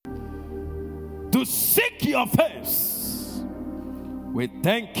to seek your face. We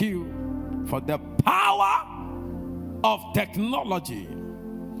thank you for the power of technology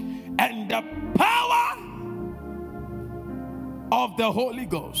and the power of the Holy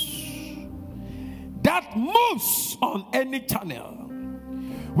Ghost that moves on any channel.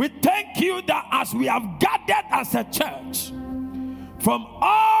 We thank you that as we have gathered as a church from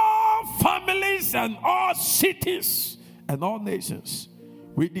all families and all cities and all nations,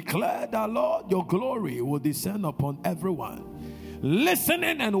 we declare that, Lord, your glory will descend upon everyone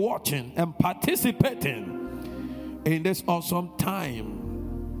listening and watching and participating in this awesome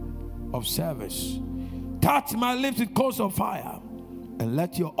time of service. Touch my lips with coals of fire, and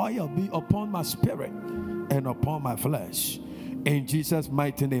let your oil be upon my spirit and upon my flesh. In Jesus'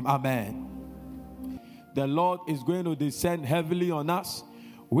 mighty name, amen. The Lord is going to descend heavily on us.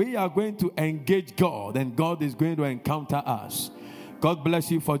 We are going to engage God, and God is going to encounter us. God bless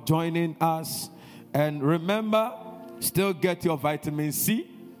you for joining us. And remember, still get your vitamin C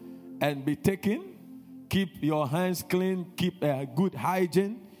and be taken. Keep your hands clean. Keep a good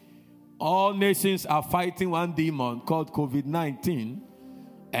hygiene. All nations are fighting one demon called COVID-19.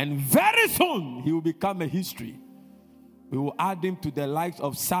 And very soon, he will become a history. We will add him to the likes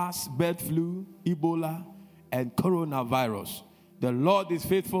of SARS, bird flu, Ebola, and coronavirus. The Lord is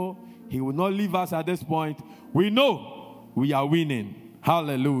faithful. He will not leave us at this point. We know we are winning.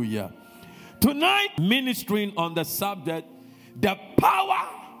 Hallelujah. Tonight, ministering on the subject, the power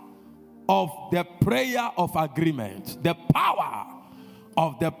of the prayer of agreement. The power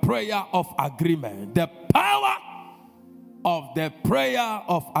of the prayer of agreement. The power of the prayer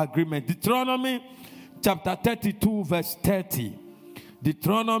of agreement. Deuteronomy chapter 32 verse 30.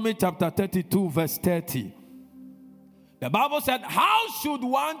 Deuteronomy chapter 32 verse 30. The Bible said, how should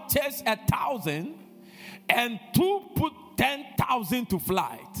one chase 1,000 and two put 10,000 to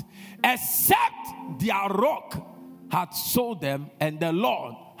flight, except their rock had sold them and the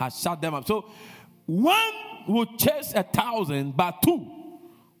Lord has shut them up? So one will chase 1,000, but two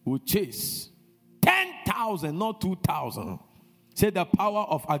will chase 10,000, not 2,000. Say the power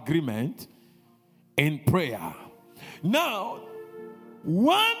of agreement in prayer. Now,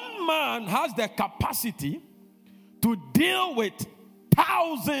 one man has the capacity to deal with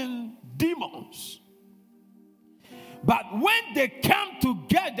 1,000 demons. But when they come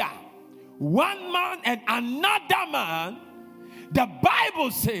together, one man and another man, the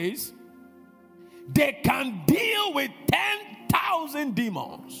Bible says they can deal with 10,000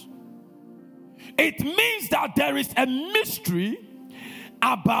 demons. It means that there is a mystery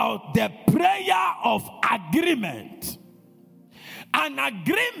about the prayer of agreement. An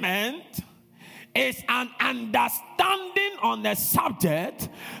agreement is an understanding on a subject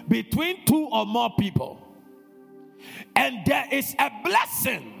between two or more people. And there is a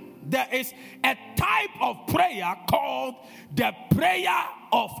blessing. There is a type of prayer called the prayer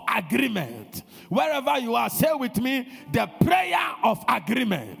of agreement. Wherever you are, say with me, the prayer of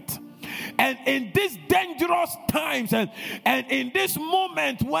agreement. And in these dangerous times and in this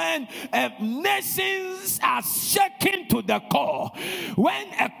moment when nations are shaking to the core, when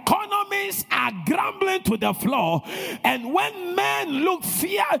economies are grumbling to the floor, and when men look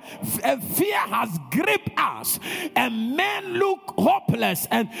fear has gripped us, and men look hopeless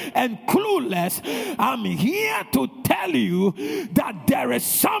and clueless, I'm here to tell you that there is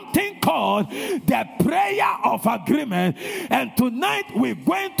something called the prayer of agreement. And tonight we're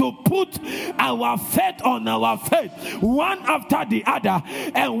going to put our faith on our faith, one after the other,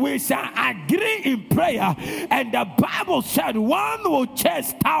 and we shall agree in prayer. And the Bible said one will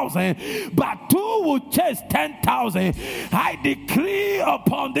chase 1,000, but two will chase 10,000. I decree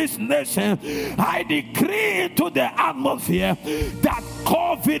upon this nation, I decree into the atmosphere that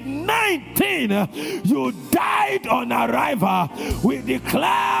COVID-19, you died on arrival. We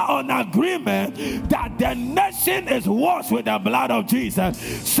declare on agreement that the nation is washed with the blood of Jesus.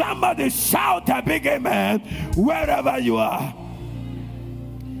 Somebody shout a big amen wherever you are.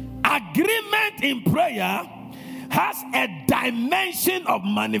 Agreement in prayer has a dimension of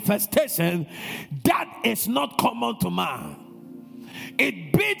manifestation that is not common to man.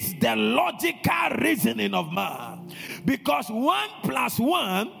 It beats the logical reasoning of man, because 1 +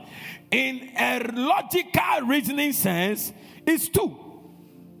 1 in a logical reasoning sense is 2.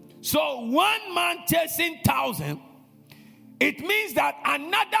 So one man chasing 1,000, it means that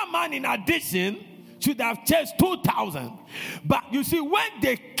another man in addition should have chased 2,000. But you see, when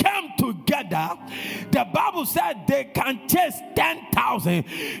they come together, the Bible said they can chase 10,000.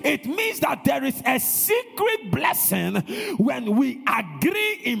 It means that there is a secret blessing when we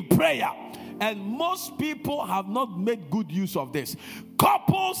agree in prayer. And most people have not made good use of this.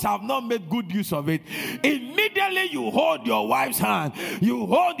 couples have not made good use of it. Immediately you hold your wife's hand, you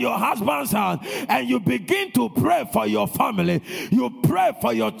hold your husband's hand, and you begin to pray for your family. You pray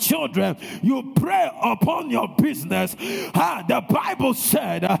for your children. You pray upon your business. The Bible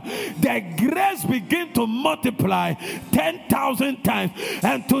said that grace begin to multiply 10,000 times.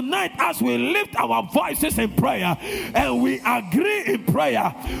 And tonight, as we lift our voices in prayer and we agree in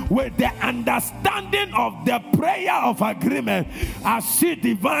prayer with the understanding of the prayer of agreement, I see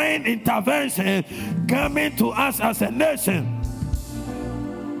divine intervention coming to us as a nation.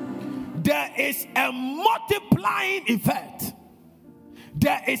 There is a multiplying effect.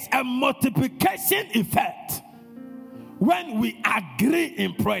 There is a multiplication effect when we agree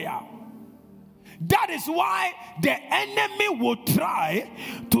in prayer. That is why the enemy will try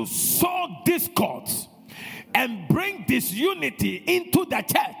to sow discord and bring disunity into the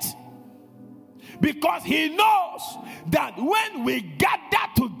church. Because he knows that when we gather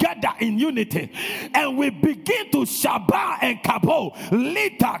together in unity and we begin to shabba and kabo,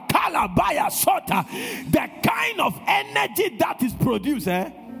 lita, kalabaya, sota, the kind of energy that is produced,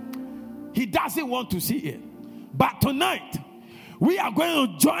 he doesn't want to see it. But tonight, we are going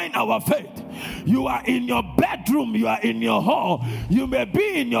to join our faith. You are in your bedroom, you are in your hall, you may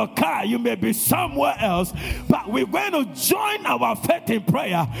be in your car, you may be somewhere else, but we're going to join our faith in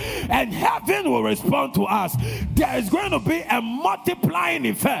prayer, and heaven will respond to us. There is going to be a multiplying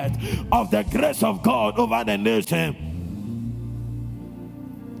effect of the grace of God over the nation.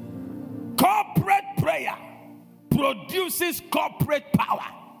 Corporate prayer produces corporate power.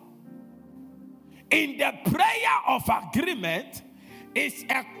 In the prayer of agreement, it's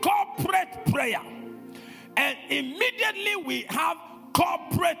a corporate prayer. And immediately we have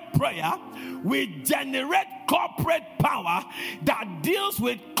corporate prayer, we generate corporate power that deals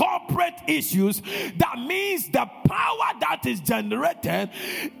with corporate issues. That means the power that is generated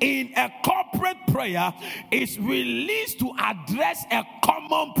in a corporate prayer is released to address a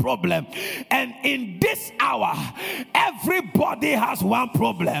common problem. And in this hour, everybody has one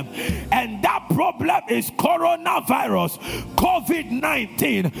problem, and that problem is coronavirus,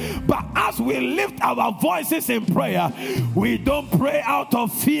 COVID-19. But as we lift our voices in prayer, we don't pray out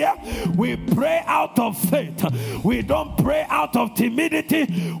of fear, we pray out of faith. We don't pray out of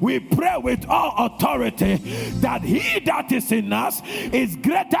timidity, we pray with all authority that he that is in us is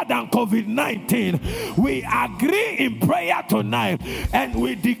greater than COVID-19. We agree in prayer tonight and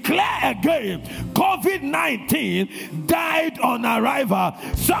we declare again, COVID-19 died on arrival.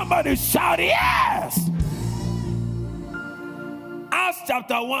 Somebody shout yes. Acts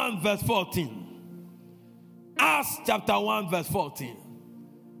chapter 1 verse 14. Acts chapter 1 verse 14.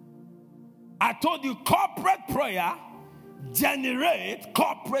 I told you corporate prayer generates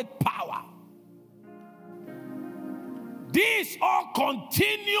corporate power. These all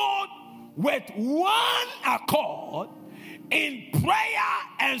continued with one accord in prayer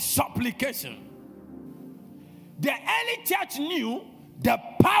and supplication. The early church knew the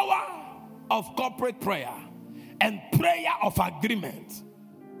power of corporate prayer and prayer of agreement.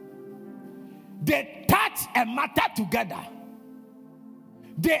 They touch a matter together.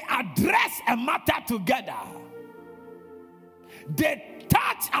 They address a matter together. They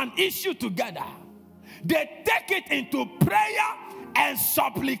touch an issue together. They take it into prayer and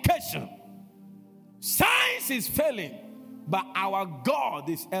supplication. Science is failing, but our God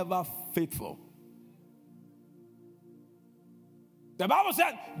is ever faithful. The Bible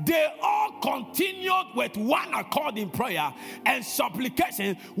said they all continued with one accord in prayer and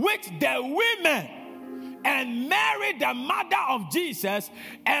supplication, which the women and Mary, the mother of Jesus,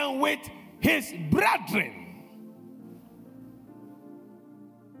 and with his brethren.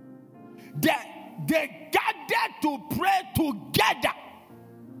 They gathered to pray together.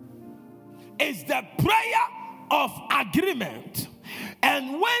 It's the prayer of agreement.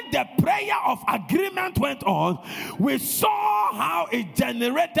 And when the prayer of agreement went on, we saw how it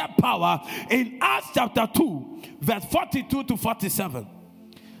generated power in Acts chapter 2, verse 42 to 47.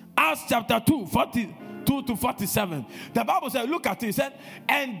 Acts chapter 2, 42 to 47. The Bible said, look at it, it said,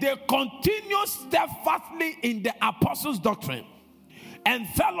 and they continued steadfastly in the apostles' doctrine and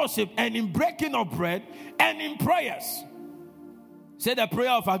fellowship and in breaking of bread and in prayers. Say the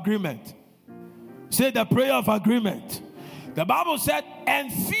prayer of agreement. Say the prayer of agreement. The Bible said,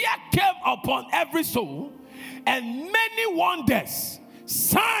 and fear came upon every soul, and many wonders,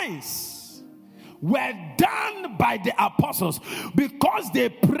 signs were done by the apostles because they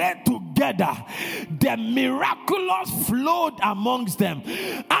prayed together. the miraculous flowed amongst them.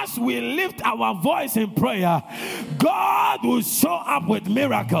 As we lift our voice in prayer, God will show up with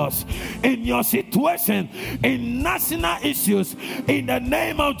miracles in your situation, in national issues, in the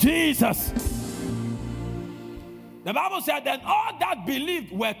name of Jesus. The Bible said that all that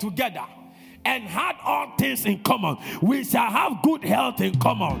believed were together and had all things in common. We shall have good health in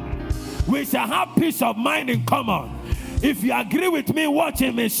common. We shall have peace of mind in common. If you agree with me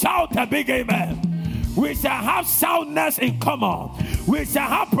watching me, shout a big amen. We shall have soundness in common. We shall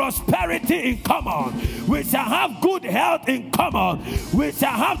have prosperity in common. We shall have good health in common. We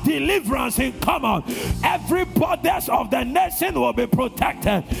shall have deliverance in common. Every borders of the nation will be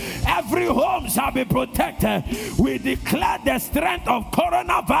protected. Every home shall be protected. We declare the strength of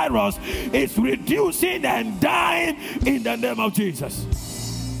coronavirus is reducing and dying in the name of Jesus.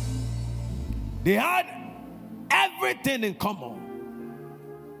 They had everything in common.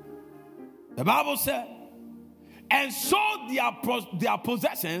 The Bible said, and sold their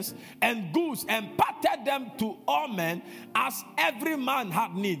possessions and goods and parted them to all men as every man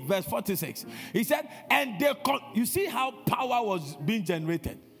had need. Verse 46. He said, and they you see how power was being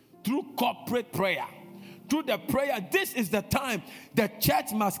generated through corporate prayer. Through the prayer, this is the time the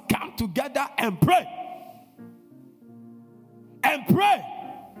church must come together and pray. And pray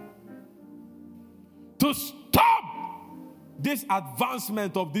to stop this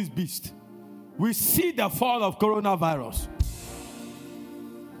advancement of this beast. We see the fall of coronavirus.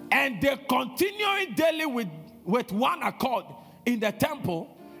 And they continuing daily with one accord in the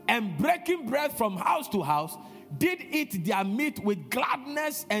temple and breaking bread from house to house, did eat their meat with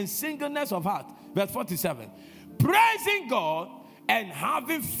gladness and singleness of heart. Verse 47. Praising God and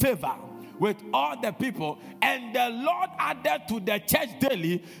having favor with all the people, and the Lord added to the church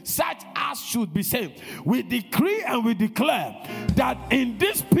daily such as should be saved. We decree and we declare that in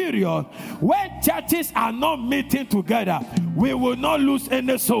this period, when churches are not meeting together, we will not lose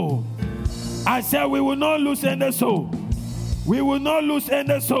any soul. I said we will not lose any soul. We will not lose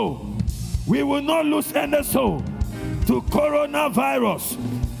any soul. We will not lose any soul to coronavirus.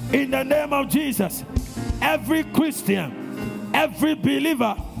 In the name of Jesus, every Christian, every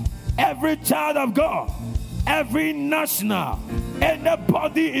believer, every child of God, every national,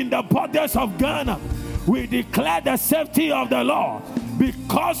 anybody in the borders of Ghana, we declare the safety of the Lord.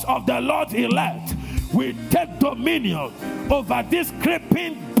 Because of the Lord's elect, we take dominion over this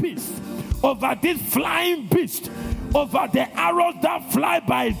creeping beast, over this flying beast, over the arrows that fly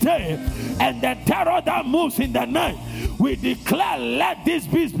by day and the terror that moves in the night. We declare, let this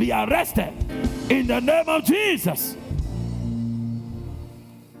beast be arrested in the name of Jesus.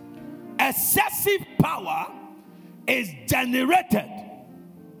 Excessive power is generated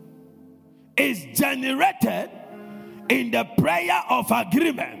in the prayer of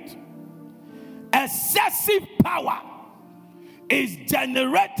agreement. Excessive power is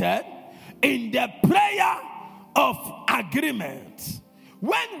generated in the prayer of agreement.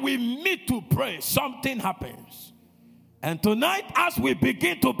 When we meet to pray, something happens. And tonight, as we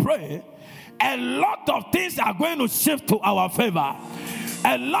begin to pray, a lot of things are going to shift to our favor.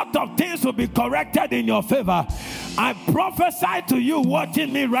 A lot of things will be corrected in your favor. I prophesy to you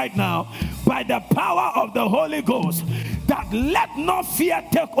watching me right now by the power of the Holy Ghost that let no fear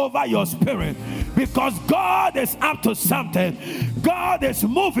take over your spirit, because God is up to something. God is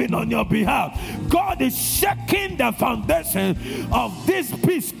moving on your behalf. God is shaking the foundation of this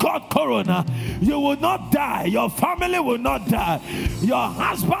beast called corona. You will not die. Your family will not die. Your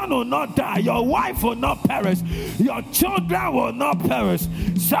husband will not die. Your wife will not perish. Your children will not perish.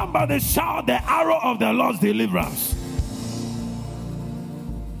 Somebody shout the arrow of the Lord's deliverance.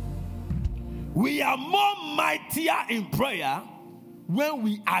 We are more mightier in prayer when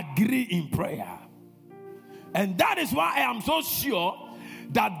we agree in prayer. And that is why I am so sure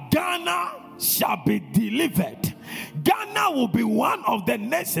that Ghana shall be delivered. Ghana will be one of the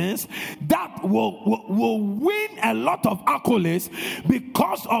nations that will win a lot of accolades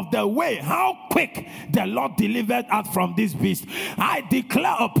because of the way how quick the Lord delivered us from this beast. I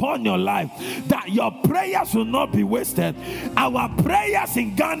declare upon your life that your prayers will not be wasted. Our prayers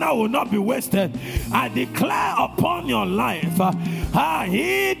in Ghana will not be wasted. I declare upon your life,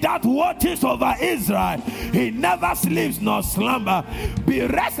 he that watches over Israel, he never sleeps nor slumber. Be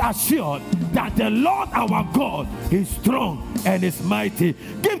rest assured that the Lord our God is strong and is mighty.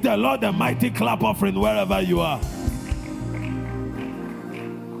 Give the Lord a mighty clap offering wherever you are.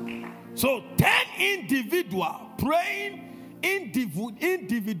 So 10 individual praying,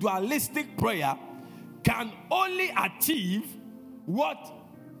 individualistic prayer can only achieve what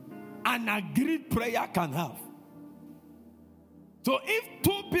an agreed prayer can have. So if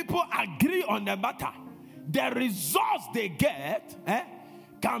two people agree on the matter, the results they get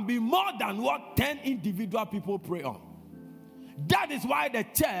can be more than what 10 individual people pray on. That is why the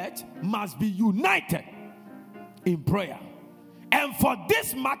church must be united in prayer. And for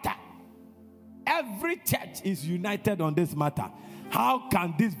this matter, every church is united on this matter. How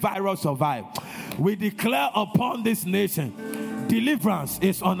can this virus survive? We declare upon this nation, deliverance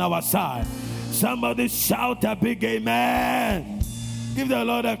is on our side. Somebody shout a big amen. Give the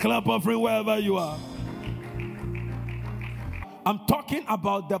Lord a clap offering wherever you are. I'm talking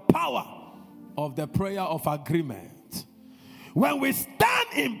about the power of the prayer of agreement. When we stand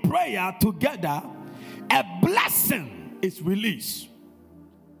in prayer together, a blessing is released.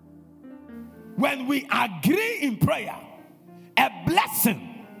 When we agree in prayer, a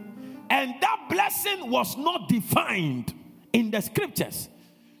blessing, and that blessing was not defined in the scriptures.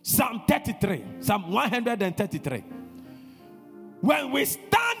 Psalm 133. When we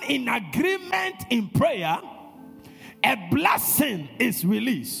stand in agreement in prayer, a blessing is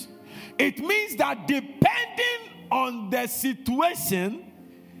released. It means that depending on the situation,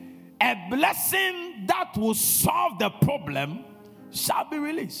 a blessing that will solve the problem shall be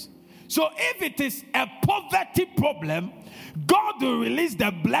released. So if it is a poverty problem, God will release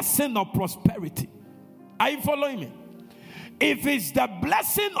the blessing of prosperity. Are you following me? If it's the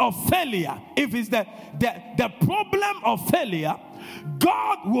blessing of failure, if it's the problem of failure,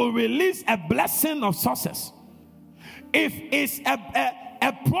 God will release a blessing of success. If it's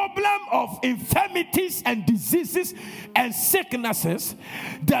a problem of infirmities and diseases and sicknesses,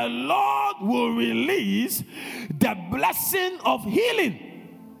 the Lord will release the blessing of healing.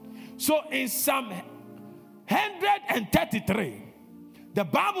 So in Psalm 133, the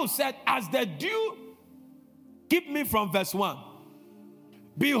Bible said, as the dew, keep me from verse 1.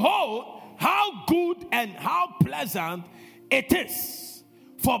 Behold, how good and how pleasant it is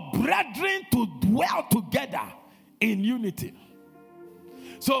for brethren to dwell together in unity.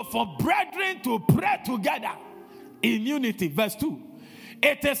 So for brethren to pray together in unity. Verse 2.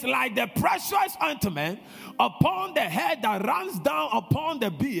 It is like the precious ointment upon the head that runs down upon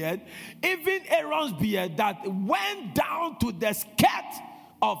the beard, even Aaron's beard that went down to the skirt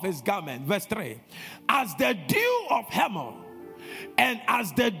of his garment. Verse 3. As the dew of Hermon, and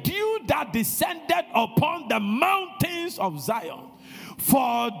as the dew that descended upon the mountains of Zion.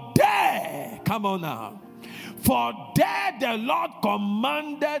 For there, come on now, for there the Lord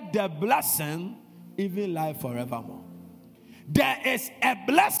commanded the blessing, even life forevermore. There is a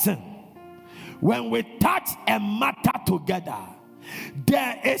blessing when we touch a matter together.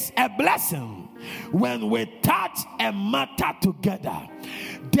 There is a blessing when we touch a matter together.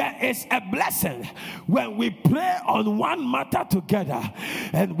 There is a blessing when we pray on one matter together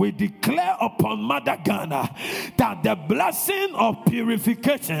and we declare upon Mother Ghana that the blessing of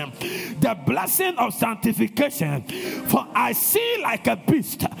purification, the blessing of sanctification, for I see like a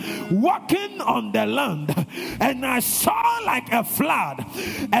beast walking on the land, and I saw like a flood,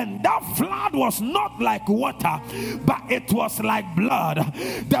 and that flood was not like water, but it was like blood.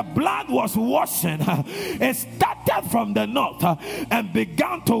 The blood was washing. It started from the north and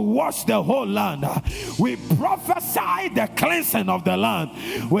began to wash the whole land. We prophesy the cleansing of the land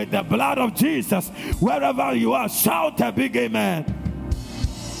with the blood of Jesus. Wherever you are, shout a big amen.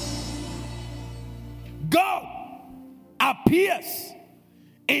 God appears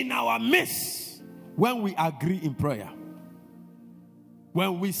in our midst when we agree in prayer.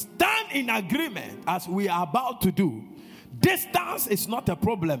 When we stand in agreement, as we are about to do, distance is not a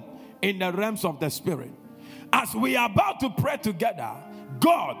problem in the realms of the spirit. As we are about to pray together,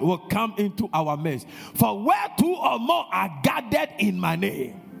 God will come into our midst. For where two or more are gathered in my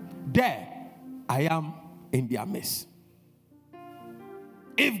name, there I am in their midst.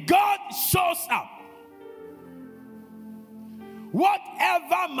 If God shows up,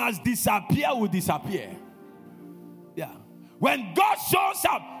 whatever must disappear will disappear. Yeah. When God shows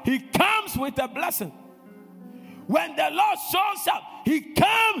up, He comes with a blessing. When the Lord shows up, He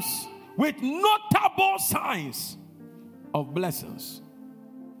comes with notable signs of blessings.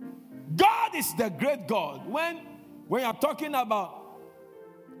 God is the great God. When you're talking about,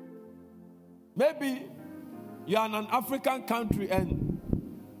 maybe you're in an African country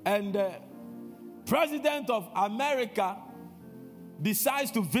and the president of America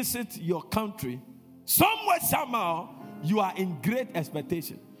decides to visit your country, somewhere, somehow, you are in great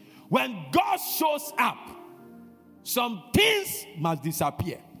expectation. When God shows up, some things must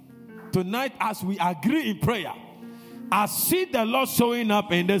disappear. Tonight, as we agree in prayer, I see the Lord showing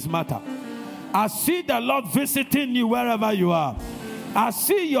up in this matter. I see the Lord visiting you wherever you are. I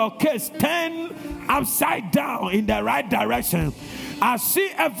see your case turn upside down in the right direction. I see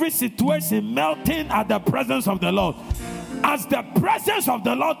every situation melting at the presence of the Lord. As the presence of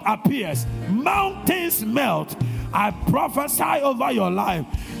the Lord appears, mountains melt. I prophesy over your life.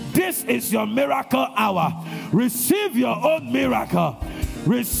 This is your miracle hour. Receive your own miracle.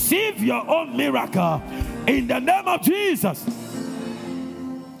 Receive your own miracle in the name of Jesus.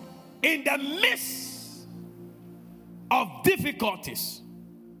 In the midst of difficulties,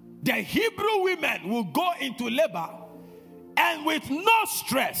 the Hebrew women will go into labor, and with no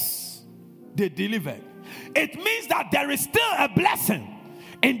stress, they delivered. It means that there is still a blessing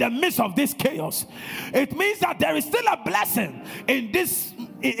in the midst of this chaos. It means that there is still a blessing in this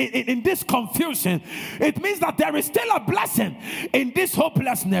confusion. It means that there is still a blessing in this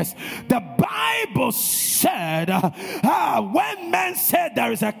hopelessness. The Bible said, when men say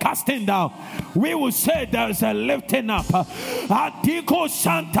there is a casting down, we will say there is a lifting up. I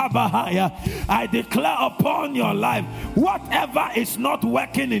declare upon your life, whatever is not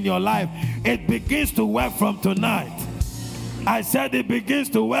working in your life, it begins to work from tonight. I said it begins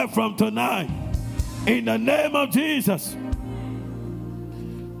to work from tonight. In the name of Jesus.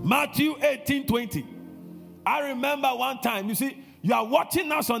 Matthew 18:20. I remember one time, you see, you are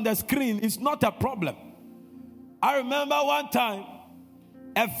watching us on the screen. It's not a problem. I remember one time,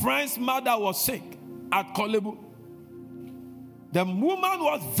 a friend's mother was sick at Korle Bu. The woman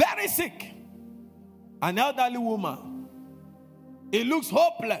was very sick. An elderly woman. It looks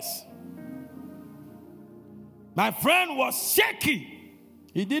hopeless. My friend was shaky.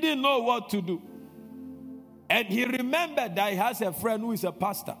 He didn't know what to do. And he remembered that he has a friend who is a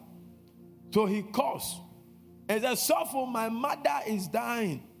pastor. So he calls. He said, "Sopho, my mother is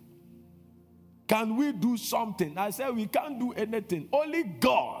dying. Can we do something?" I said, "We can't do anything. Only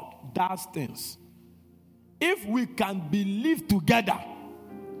God does things. If we can believe together,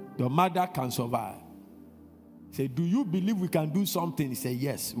 your mother can survive." He said, "Do you believe we can do something?" He said,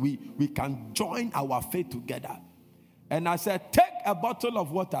 "Yes, we can join our faith together." And I said, "Take a bottle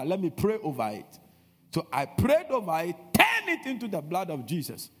of water. Let me pray over it." So I prayed over it, turn it into the blood of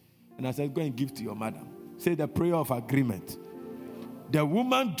Jesus. And I said, "Go and give to your mother." Say the prayer of agreement. The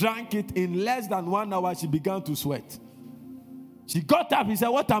woman drank it. In less than 1 hour, she began to sweat. She got up. He said,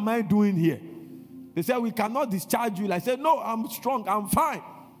 "What am I doing here?" They said, "We cannot discharge you." I said, "No, I'm strong. I'm fine."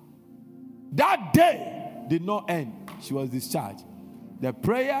 That day did not end. She was discharged. The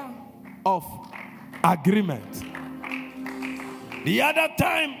prayer of agreement. The other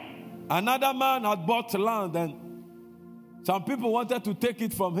time, another man had bought land and some people wanted to take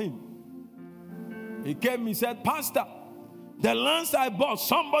it from him. He came, he said, "Pastor, the lands I bought,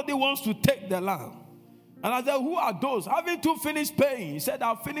 somebody wants to take the land." And I said, "Who are those? Haven't you finished paying?" He said,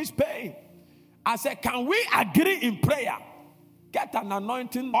 "I've finished paying." I said, "Can we agree in prayer? Get an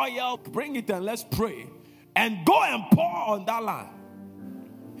anointing oil, bring it and let's pray. And go and pour on that land."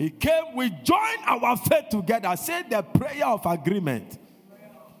 He came, we joined our faith together. Said the prayer of agreement.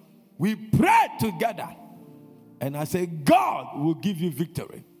 We prayed together. And I said, "God will give you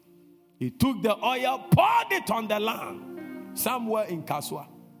victory." He took the oil, poured it on the land, somewhere in Kaswa.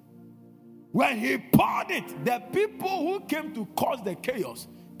 When he poured it, the people who came to cause the chaos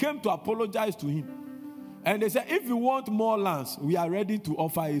came to apologize to him. And they said, "If you want more lands, we are ready to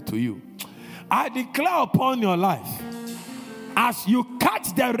offer it to you." I declare upon your life, as you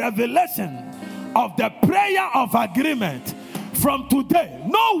catch the revelation of the prayer of agreement, from today,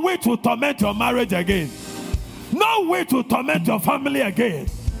 no witch will torment your marriage again. No witch will torment your family again.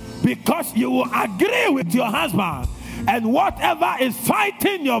 Because you will agree with your husband, and whatever is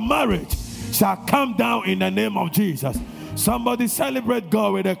fighting your marriage shall come down in the name of Jesus. Somebody celebrate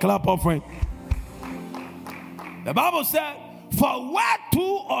God with a clap offering. The Bible said, "For where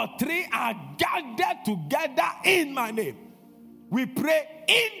 2 or 3 are gathered together in my name, we pray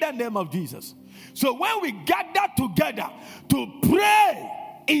in the name of Jesus." So when we gather together to pray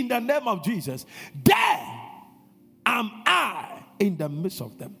in the name of Jesus, there am I in the midst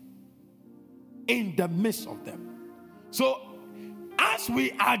of them. In the midst of them. So as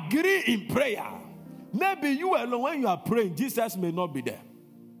we agree in prayer, maybe you alone, when you are praying, Jesus may not be there.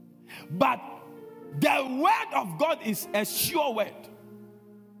 But the word of God is a sure word.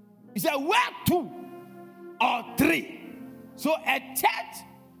 It's a word 2 or 3. So a church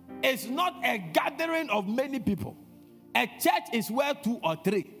is not a gathering of many people. A church is where 2 or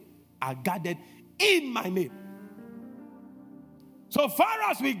 3 are gathered in my name. So far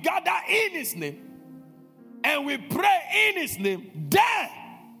as we gather in his name and we pray in his name, there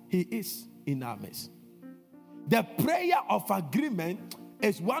he is in our midst. The prayer of agreement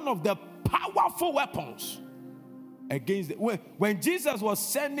is one of the powerful weapons against when Jesus was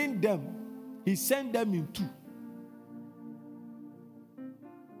sending them, he sent them in 2.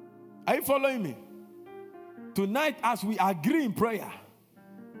 Are you following me? Tonight, as we agree in prayer,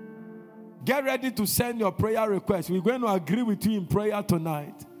 get ready to send your prayer request. We're going to agree with you in prayer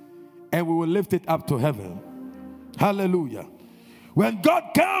tonight, and we will lift it up to heaven. Hallelujah. When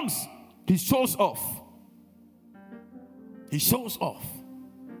God comes, He shows off. He shows off.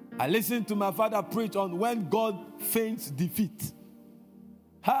 I listened to my father preach on when God feigns defeat.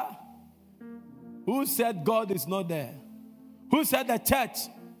 Huh? Who said God is not there? Who said the church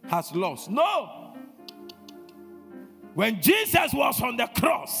has lost? No. When Jesus was on the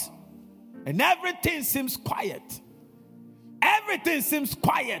cross and everything seems quiet. Everything seems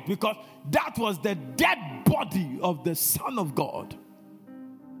quiet because that was the dead body of the Son of God.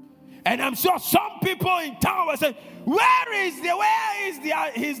 And I'm sure some people in town will say, where is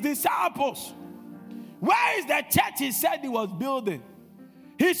his disciples? Where is the church he said he was building?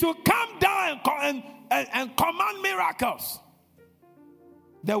 He should come down and command miracles.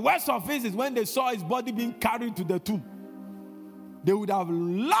 The worst of it is when they saw his body being carried to the tomb. They would have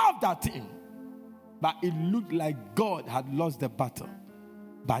loved that thing. But it looked like God had lost the battle.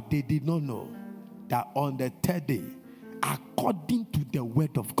 But they did not know that on the third day, according to the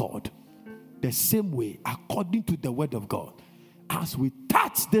word of God, the same way, according to the word of God, as we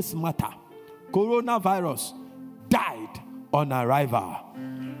touch this matter, coronavirus died on arrival.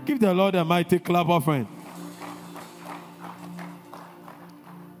 Give the Lord a mighty clap offering.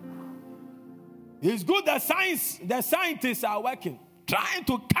 It's good that the scientists are working, trying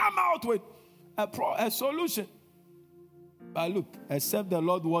to come out with a solution. But look, except the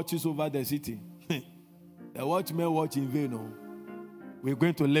Lord watches over the city, the watchmen watch in vain. We're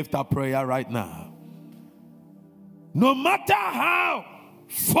going to lift up prayer right now. No matter how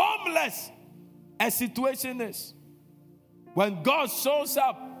formless a situation is, when God shows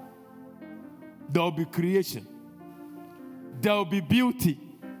up, there will be creation. There will be beauty.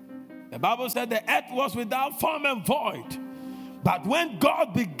 The Bible said the earth was without form and void. But when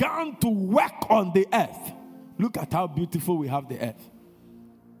God began to work on the earth, look at how beautiful we have the earth.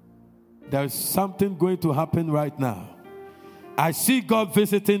 There's something going to happen right now. I see God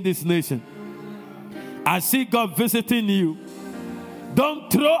visiting this nation. I see God visiting you.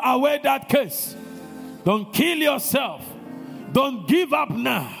 Don't throw away that case. Don't kill yourself. Don't give up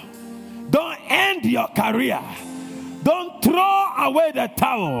now. Don't end your career. Don't throw away the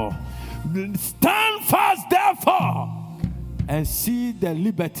towel. Stand fast, therefore, and see the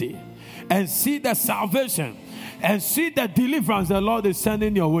liberty, and see the salvation, and see the deliverance the Lord is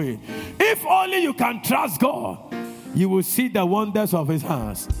sending your way. If only you can trust God, you will see the wonders of His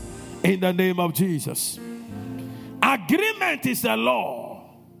hands in the name of Jesus. Agreement is a law,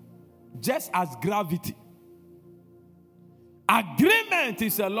 just as gravity. Agreement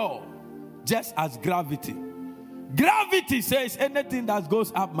is a law, just as gravity. Gravity says anything that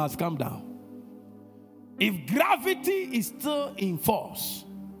goes up must come down. If gravity is still in force,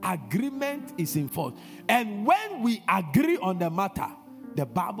 agreement is in force. And when we agree on the matter, the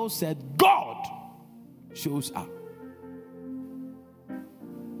Bible said God shows up.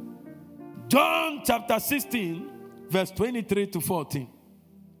 John chapter 16, verse 23 to 14.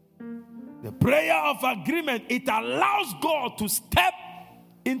 The prayer of agreement, it allows God to step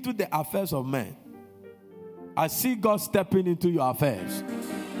into the affairs of men. I see God stepping into your affairs.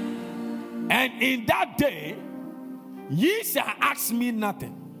 And in that day, ye shall ask me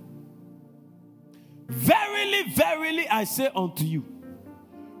nothing. Verily, verily, I say unto you,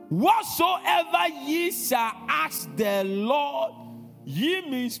 whatsoever ye shall ask the Lord, ye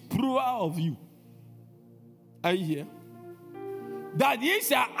means plural of you. Are you here? That ye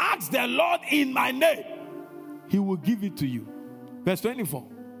shall ask the Lord in my name, He will give it to you. Verse 24.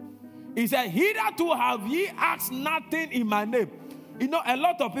 He said, hitherto have ye asked nothing in my name. You know, a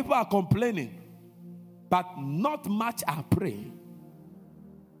lot of people are complaining, but not much are praying.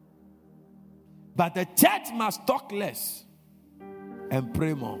 But the church must talk less and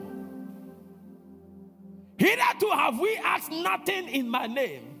pray more. Hitherto have we asked nothing in my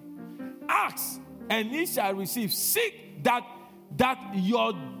name. Ask, and ye shall receive. Seek that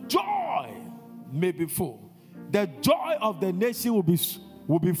your joy may be full. The joy of the nation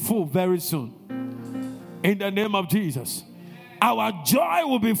will be full very soon. In the name of Jesus. Our joy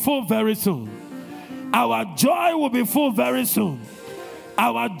will be full very soon. Our joy will be full very soon.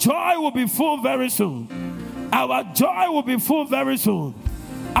 Our joy will be full very soon. Our joy will be full very soon.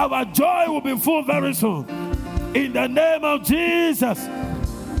 Our joy will be full very soon. In the name of Jesus.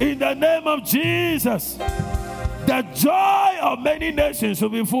 In the name of Jesus. The joy of many nations will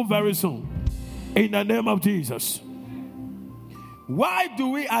be full very soon. In the name of Jesus. Why do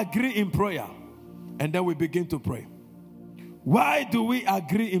we agree in prayer? And then we begin to pray. Why do we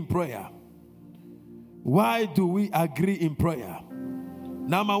agree in prayer? Why do we agree in prayer?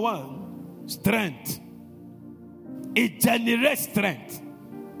 Number one, strength. It generates strength.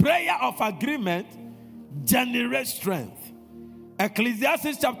 Prayer of agreement generates strength.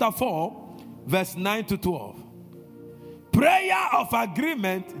 Ecclesiastes chapter 4, verse 9 to 12. Prayer of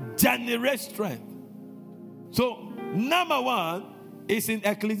agreement generates strength. So, number one is in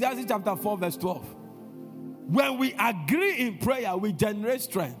Ecclesiastes chapter 4, verse 12. When we agree in prayer, we generate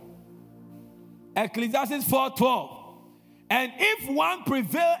strength. Ecclesiastes 4:12. And if one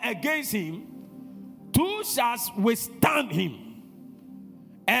prevail against him, two shall withstand him.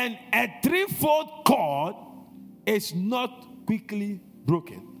 And a threefold cord is not quickly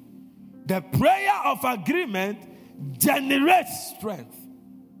broken. The prayer of agreement generates strength.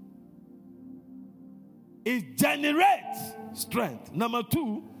 It generates strength. Number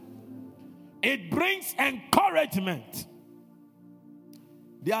two, it brings encouragement.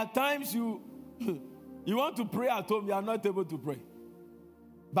 There are times you want to pray at home, you are not able to pray.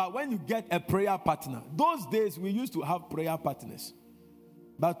 But when you get a prayer partner, those days we used to have prayer partners.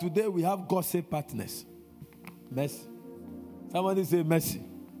 But today we have gossip partners. Mercy. Somebody say mercy.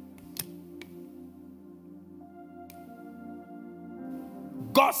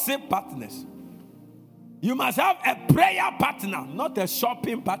 Gossip partners. You must have a prayer partner, not a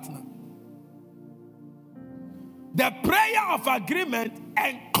shopping partner. The prayer of agreement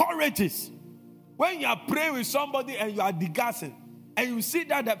encourages. When you are praying with somebody and you are discussing, and you see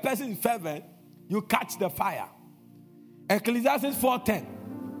that the person is fervent, you catch the fire. Ecclesiastes 4:10.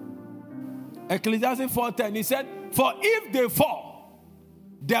 Ecclesiastes 4:10. He said, for if they fall,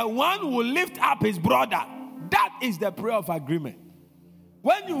 the one will lift up his brother. That is the prayer of agreement.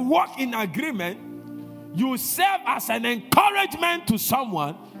 When you walk in agreement, you serve as an encouragement to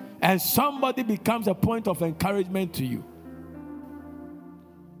someone, and somebody becomes a point of encouragement to you.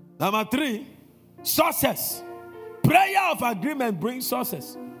 Number three, success. Prayer of agreement brings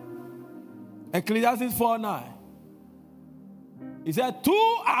success. Ecclesiastes 4:9. He said,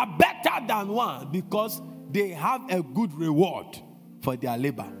 two are better than one because they have a good reward for their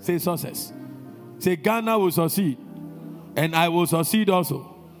labor. Say success. Say Ghana will succeed, and I will succeed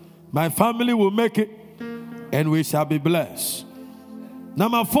also. My family will make it, and we shall be blessed.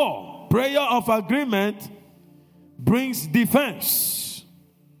 Number four, prayer of agreement brings defense.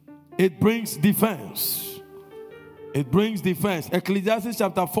 It brings defense. It brings defense. Ecclesiastes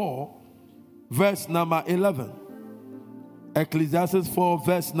chapter 4, verse number 11. Ecclesiastes 4,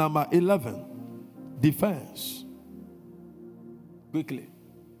 verse number 11. Defense. Quickly.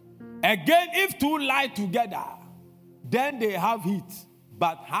 Again, if two lie together, then they have heat.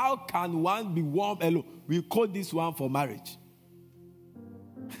 But how can one be warm alone? We call this one for marriage.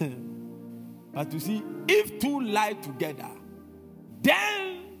 But you see, if two lie together,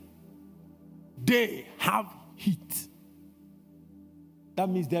 then they have heat. That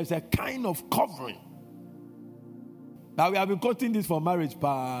means there's a kind of covering. Now we have been quoting this for marriage,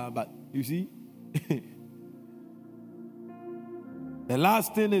 but you see, the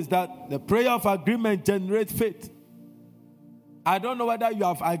last thing is that the prayer of agreement generates faith. I don't know whether you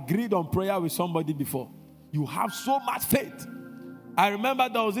have agreed on prayer with somebody before. You have so much faith. I remember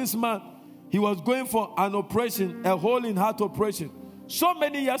there was this man, he was going for an operation, a hole in heart operation, so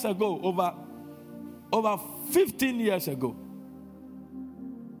many years ago, over 15 years ago.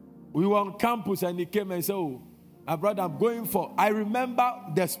 We were on campus and he came and said, oh, my brother, I'm going for, I remember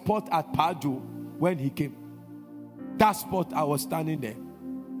the spot at Paju when he came. That spot, I was standing there.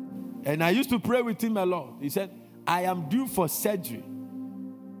 And I used to pray with him a lot. He said, I am due for surgery,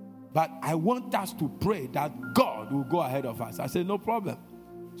 but I want us to pray that God will go ahead of us. I said, no problem.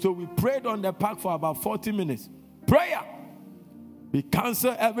 So we prayed on the park for about 40 minutes. Prayer. We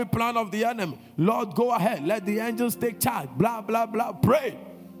cancel every plan of the enemy. Lord, go ahead. Let the angels take charge. Blah, blah, blah. Pray.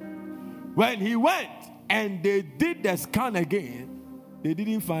 When he went and they did the scan again, they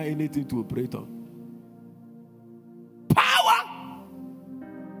didn't find anything to operate on. Power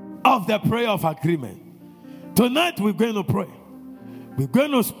of the prayer of agreement. Tonight we're going to pray. We're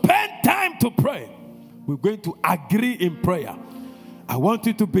going to spend time to pray. We're going to agree in prayer. I want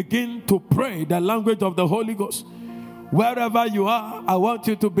you to begin to pray the language of the Holy Ghost. Wherever you are, I want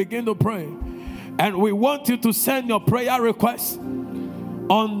you to begin to pray. And we want you to send your prayer requests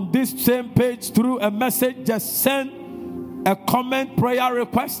on this same page through a message. Just send a comment prayer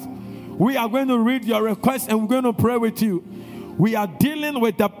request. We are going to read your request and we're going to pray with you. We are dealing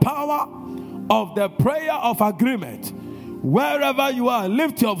with the power of the prayer of agreement. Wherever you are,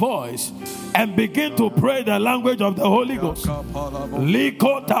 lift your voice and begin to pray the language of the Holy Ghost.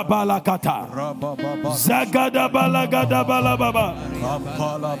 Likota balakata. Zagada balagada balababa.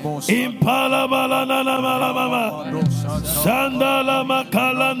 Impala balanana malababa. Sandala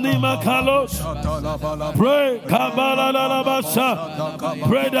makalani makalos. Pray kabala lalabasa.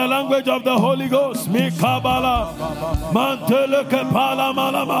 Pray the language of the Holy Ghost. Mikabala. Mantele kepala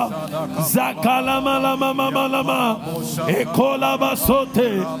malama. Zakala malama malama. Ekola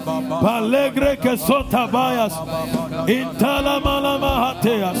basote. Palegre que sota bayas. Intala malama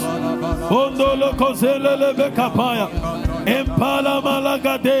hateas. Ondolo kozele lebe kapaya. Impala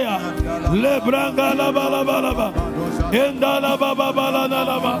malagadea. Lebranga la balabalaba. Indala baba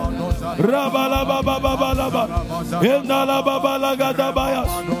balanalaba. Rabala baba babalaba. Indala baba lagada bayas.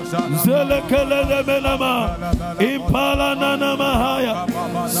 Zelekele de melama. Impala nana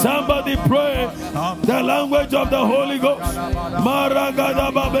mahaya. Somebody pray the language of the Holy Ghost.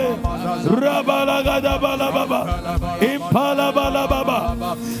 Maragada babe. Rabalagada balababa. Impala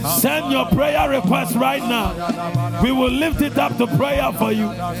balababa. Send your prayer request right now. We will lift it up to prayer for you.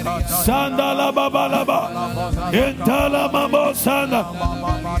 Sandala babalaba. Intala mamo sanda.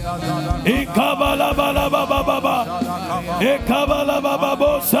 Ikabala balababa. Ikabala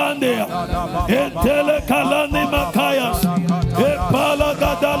bababo sandia. Intele kalani makayas. Impala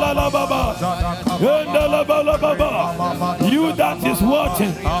gadala la baba. Indala balababa. You that is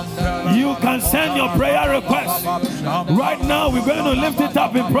watching, you can send your prayer request. Right now, we're going to lift it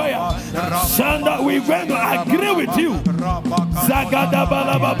up in prayer. Shanda, we're going to agree with you. Zagada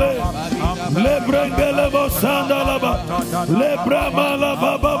balababe. Lebrengelebo sandalaba. Lebramala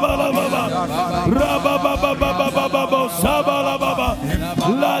baba balababa. Rabababababababo sabalababa.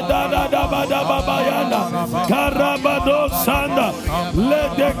 La da da da ba da baba yanda. Karabado sanda.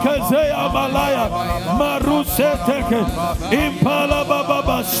 Ledekezea malaya. Maruseteke. Impala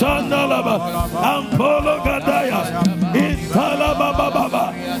baba sandalaba. Ampolo gadaya. Intala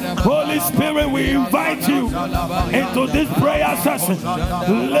baba. Holy Spirit, we invite you into this prayer session.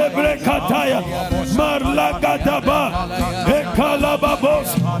 Lebre kataya. Marla gadaba. Ekala babos.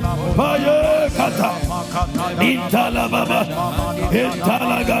 Paye kata. Intala baba.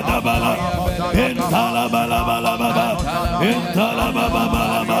 Intala gadabala. Intala bala bala baba. Intala baba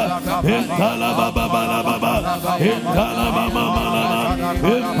bala baba. Intala baba bala baba. Intala baba bala baba.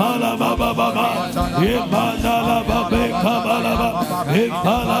 Impala baba baba. Impala baba kabala baba.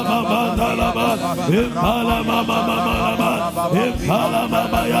 Impala baba bala baba. Impala baba bala baba. Impala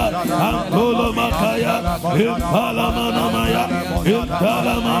baba ya. Antolo makaya. Impala manamaya.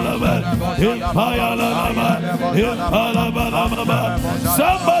 Impala malaba. Impaya la baba. Impala bala baba.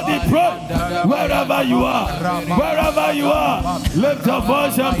 Somebody pray wherever you are. Wherever you are, lift your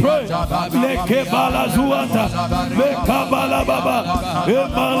voice and pray. Leke bala zuanta. Lekabala baba.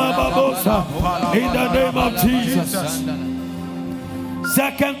 Impala babosa. In the name of Jesus.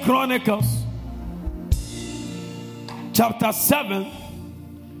 2 Chronicles chapter 7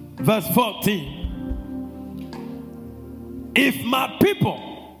 verse 14. If my people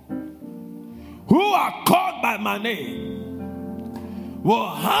who are called by my name will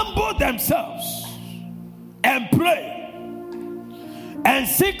humble themselves and pray and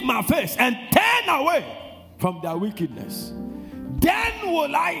seek my face and turn away from their wickedness, then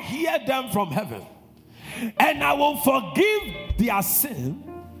will I hear them from heaven, and I will forgive their sin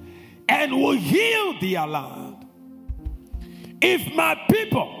and will heal their land. If my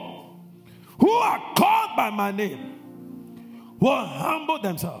people who are called by my name will humble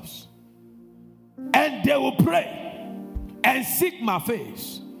themselves and they will pray and seek my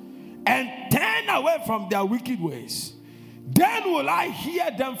face and turn away from their wicked ways, then will I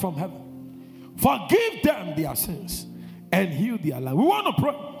hear them from heaven, forgive them their sins and heal their land. We want to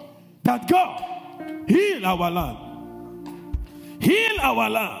pray that God heal our land. Heal our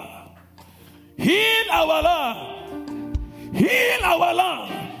land. Heal our land. Heal our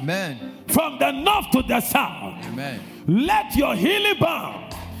land. Amen. From the north to the south. Amen. Let your healing balm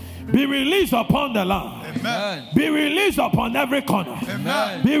be released upon the land. Amen. Be released upon every corner.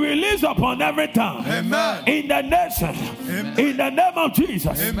 Amen. Be released upon every town. Amen. In the nation. Amen. In the name of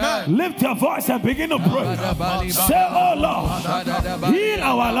Jesus. Amen. Lift your voice and begin to pray. Say, oh Lord, heal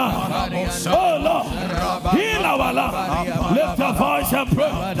our land. Oh Lord, heal our land. Lift your voice and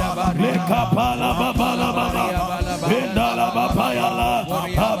pray.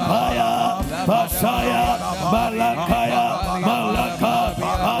 Papaya, Pasaya, Malakaya, Malaka,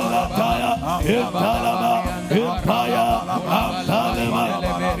 Alataya, Intalama, Impaya, Apalema,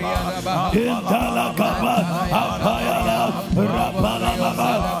 Intalakapa, Apayala, Rapalama,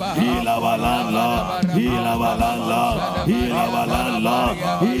 heal our land, Lord, heal our land, Lord, heal our land, Lord,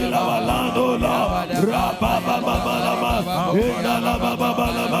 heal our land, oh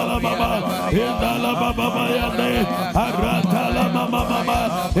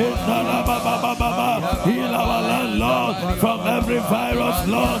Heal our land, Lord, from every virus,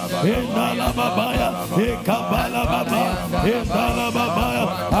 Lord.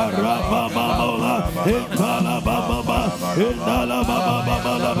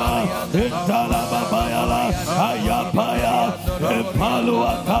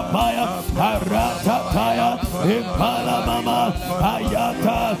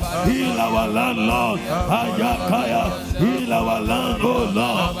 Heal our land, Lord. Heal our land, oh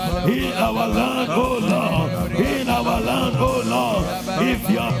Lord. Heal our land, oh Lord. Heal our land, oh Lord. If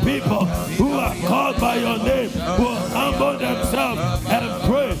your people who are called by your name will humble themselves and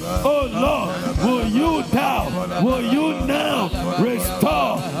pray, oh Lord, will you now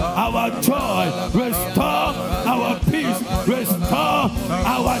restore our joy, restore our peace, restore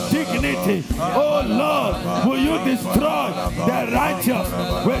our dignity. Oh Lord, will you destroy the righteous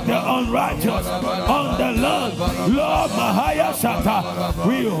with the unrighteous on the land? Lord Mahaya Shata,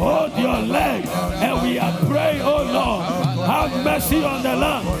 we hold your leg and we are praying, oh Lord, have mercy on the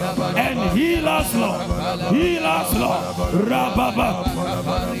land and heal us, Lord. Heal us, Lord. Rababa.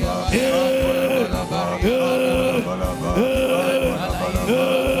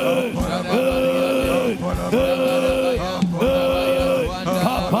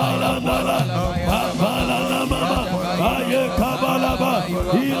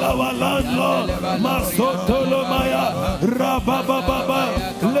 Heal our landlord, Masotolomaya, Rabababa,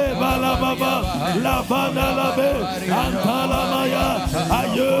 Lebalababa, Labana Labe, Antalamaya,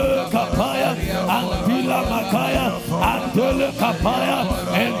 Aye Kapaya, Antila Makaya, Antele Kapaya,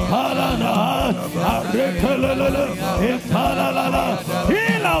 and Palana, Arekelele, and Palala.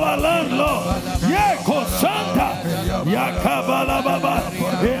 Heal our landlord, Yeko Santa, Yakabalababa,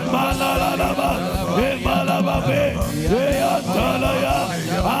 Emalalaba, Emalababe, Eatalaya,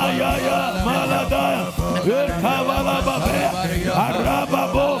 Ayaya, Maladaya, Ekabalababe,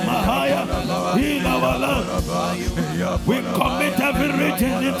 Arababo, Mahaya, heal our land. We commit every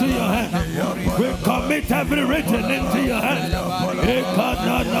region into your hand. We commit every region into your hand.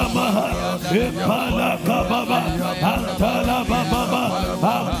 Ekadadamaha, Epalakababa, Antalababa,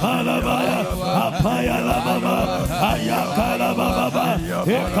 Apalabaya, Apayalababa, Ayakalababa,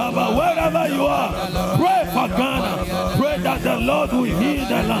 Ekaba, wherever you are, pray for Ghana. Pray that the Lord will heal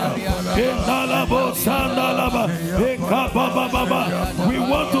the land. We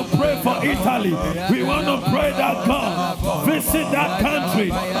want to pray for Italy. We want to pray that God visit that country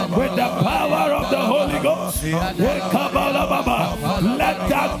with the power of the Holy Ghost. Let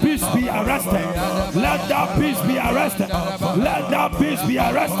that peace be arrested. Let that peace be arrested. Let that peace be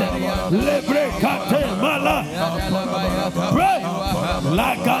arrested. Pray.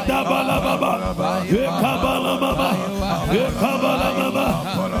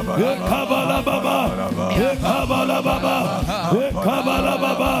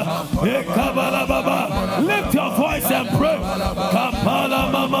 Lift your voice and pray.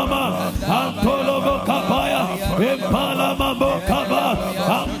 Kapala mama, Antologo kapaya, Impala mambo kaba,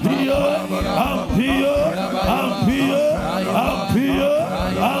 Ampio, Ampio, Ampio, Ampio,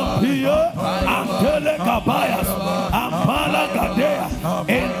 Ampio, Antele kabayas, Ampala gadea,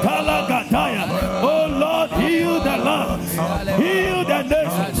 Intala gadaya. Oh Lord, heal the land, heal the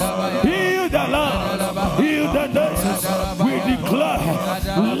nations, heal the land, heal the nations. We declare,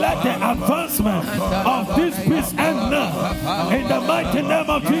 let the advancement of this peace end now, in the mighty name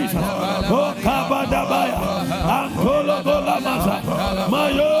of Jesus. Oh Kabadabaya, Antolo Golamaza,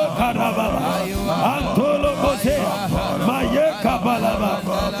 Mayo Karababa, Antolo Gosea, Maye Kabalaba.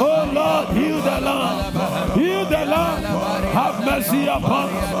 Oh Lord, heal the land, heal the land. Have mercy upon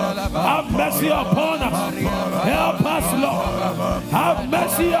us, have mercy upon us. Help us, Lord. Have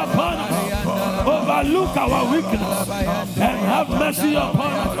mercy upon us. Overlook our weakness and have mercy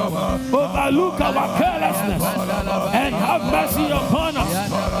upon us. Overlook our carelessness and have mercy upon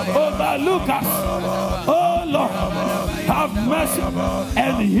us. Overlook us. Oh Lord, have mercy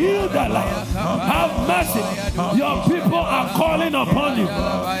and heal the land. Have mercy. Your people are calling upon you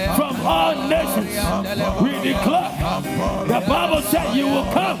from all nations. We declare, the Bible said you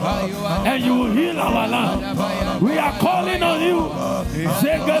will come and you will heal our land. We are calling on you.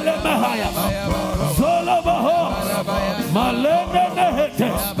 Zegele Mahaya, Zolobaho, Malene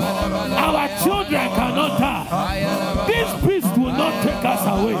Nehetes. Our children cannot die. This peace will not take us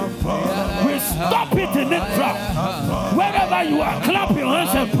away. We stop it in its track. Wherever you are, clap your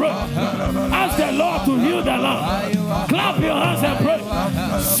hands and pray. Ask the Lord to heal the land. Clap your hands and pray.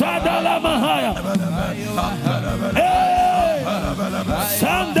 Sadala Mahaya. Hey!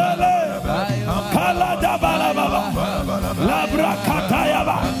 Sandale! Kalada!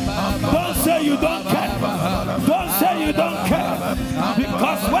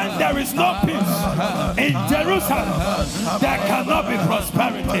 is no peace in Jerusalem, there cannot be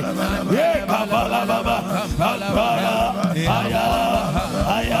prosperity.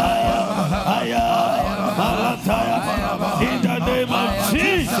 In the name of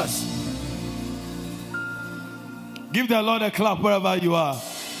Jesus. Give the Lord a clap wherever you are.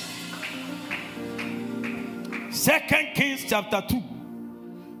 2 Kings chapter 2,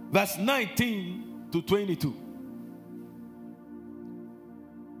 verse 19 to 22.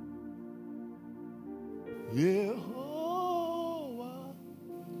 Yehovah,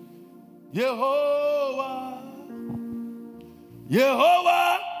 Yehovah,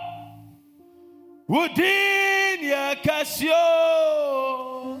 Yehovah, Udin Yakasio,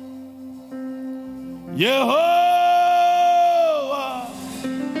 Yehovah,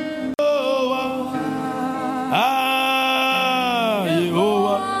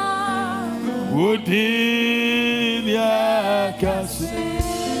 Yehovah, Udin Yakasio,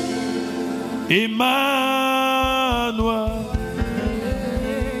 Emmanuel,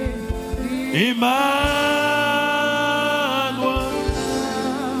 Emmanuel,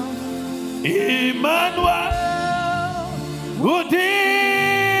 Emmanuel,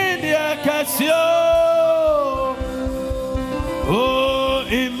 Udin Yakasio, oh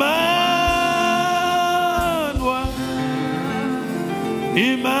Emmanuel,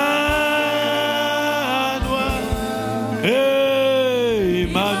 Emmanuel, hey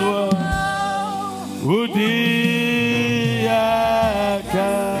Emmanuel, Udin Yakasio.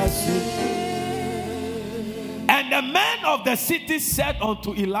 And the men of the city said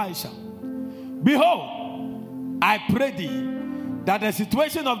unto Elisha, behold, I pray thee that the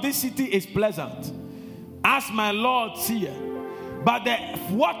situation of this city is pleasant, as my Lord seeth, but the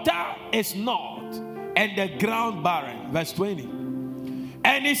water is not, and the ground barren. Verse 20.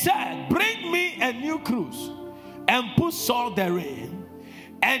 And he said, bring me a new cruse, and put salt therein.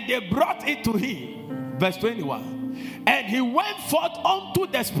 And they brought it to him. Verse 21. And he went forth unto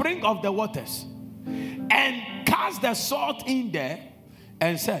the spring of the waters, and cast the salt in there,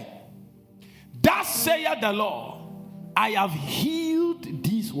 and said, thus saith the Lord, I have healed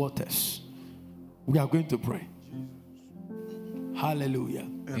these waters. We are going to pray. Hallelujah.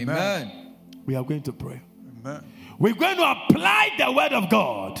 Amen. We are going to pray. Amen. We're going to apply the word of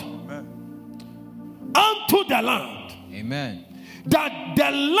God Amen. unto the land. Amen. That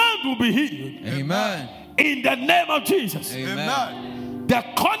the land will be healed. Amen. In the name of Jesus. Amen. The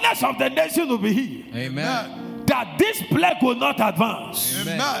corners of the nation will be healed. Amen. That this plague will not advance.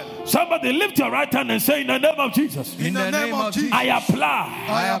 Amen. Somebody lift your right hand and say, in the name of Jesus. In the name of Jesus. I apply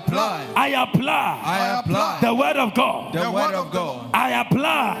the word of God. The word of God. I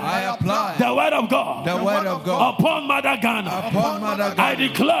apply the word of God. The word of God. Upon Mother Ghana. I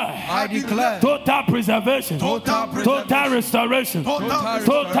declare total preservation. Total restoration.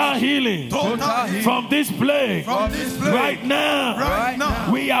 Total healing. From this plague. Right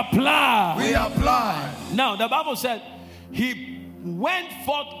now. We apply. Now the Bible said he went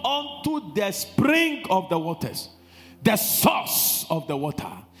forth unto the spring of the waters, the source of the water,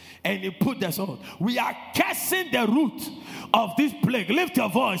 and he put the salt. We are cursing the root of this plague. Lift your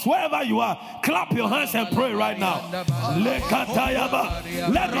voice wherever you are. Clap your hands and pray right now.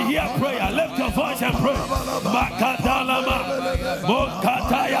 Let me hear prayer. Lift your voice and pray.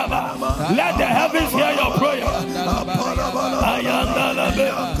 Let the heavens hear your prayer.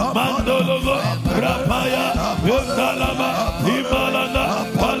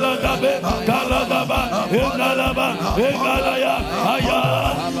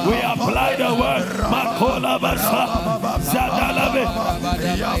 We apply the word. Makola Basa, Zadalabe,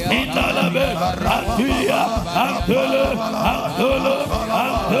 Indalabe, Atuya, Andolo,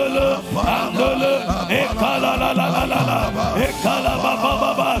 Ekala la la la la, Ekala baba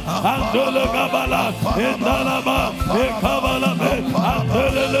baba, Andolo Gabala, Indalaba, Ekabala,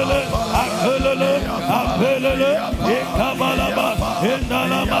 Andolo, Ekabala,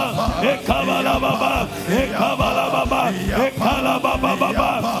 Indalaba, Ekabala baba, Ekabala baba, Ekala baba baba,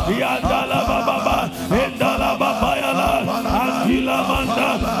 Yandala baba, Indala baba yala, Andila manda,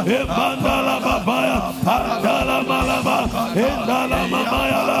 Ebandala baba ya, Andala malaba, Indala mama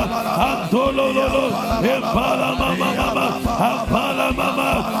yala, Andolo lolo, Ebala mama mama, Andala mama,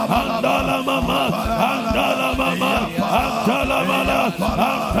 Andala mama, Andala mama, Andala mala,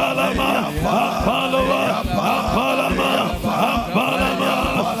 Andala ma, Apaloa, Apalama, Apalama,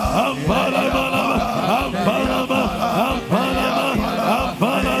 Apalama, Apalama, Apalama,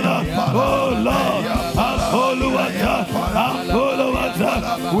 Apalama. Oh Lord, Apoluata,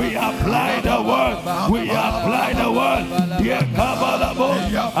 we apply the word. We apply the word. Dear Kabalabo,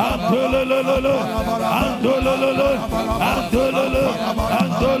 Andololo, Andololo, Andololo,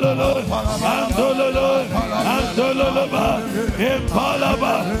 Andololo, Andololo, Andololo,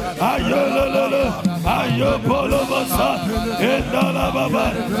 Impalaba, Ayololo, Ayopolobosa, Indalababa,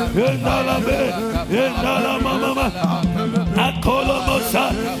 Indalabe, Indalamama, Akolobosa,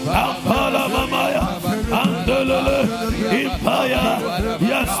 Ampalamamaya, Andololo, Impaya.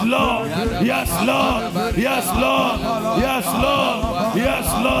 Yes, Lord, yes, Lord, yes, Lord, yes, Lord, yes,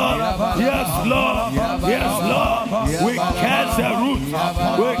 Lord, yes, Lord, yes, Lord. We cast the root,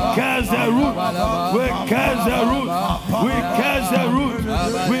 we cast the root, we cast the root, we cast the root,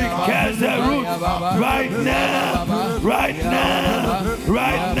 we cast the root right now, right now,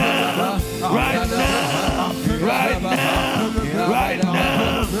 right now, right now, right now, right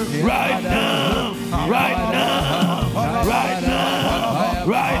now, right now, right now, right now, right now,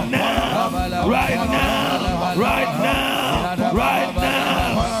 right now, right now, right now,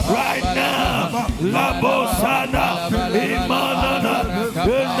 right now, La Bosana, Imanana,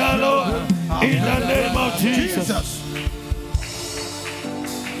 in the name of Jesus.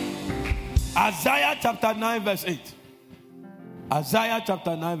 Isaiah chapter 9 verse 8. Isaiah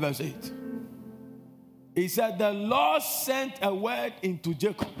chapter 9 verse 8. He said, the Lord sent a word into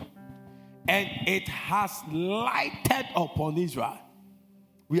Jacob, and it has lighted upon Israel.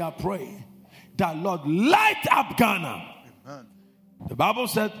 We are praying that Lord light up Ghana. Amen. The Bible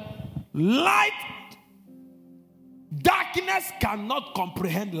said, darkness cannot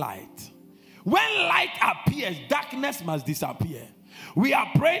comprehend light. When light appears, darkness must disappear. We are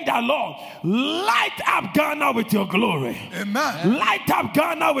praying that Lord, light up Ghana with your glory. Amen. Light up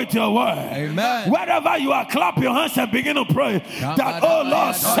Ghana with your word. Amen. Wherever you are, clap your hands and begin to pray that, oh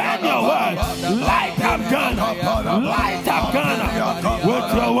Lord, send your word. Light up Ghana. Light up Ghana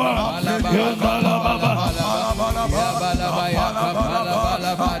with your word.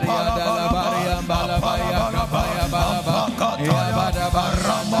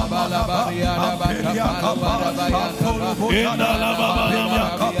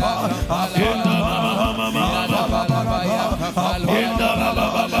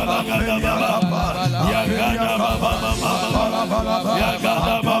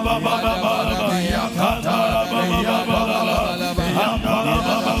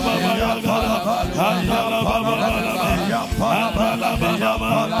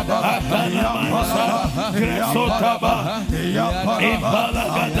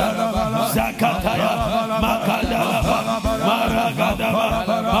 Zakataya, Makadalaba, Maragadaba,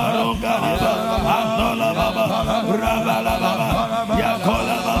 Marogadaba, Andolababa, Rabalababa,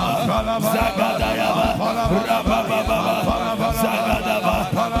 Yakolababa, Zagadayaba, Rabababa, Zagadaba,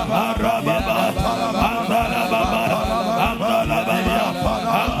 Arababa, Andalababa, Andalababa,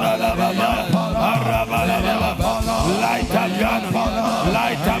 Andalababa, Arabalababa. Light up Ghana,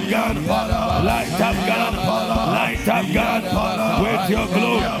 light up Ghana, light up Ghana, light up Ghana with your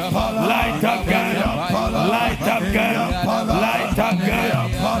glory. Light up Ghana, light up Ghana, light up Ghana,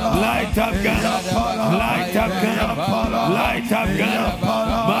 light up Ghana, light up Ghana, light up Ghana.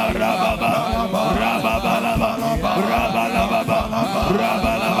 Marababa, Rababalaba, Rabalababa,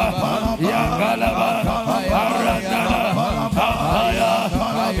 Rabalaba, Yagalaba, Aradana, Ahaya,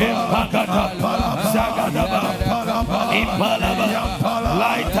 Impakata, Zagadaba, Impalaba,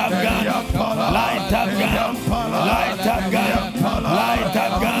 light up Ghana, light up Ghana, light up Ghana, light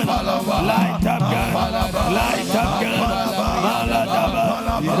up Ghana, light up Ghana, light up Ghana, Maladaba,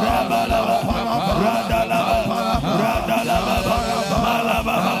 Rabalaba, Radalaba, Radalaba,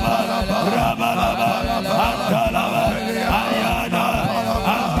 Malababa, Rabalaba, Antalaba, Ayana,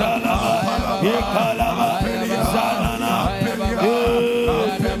 Antalaba, Ikalaba, Zanana,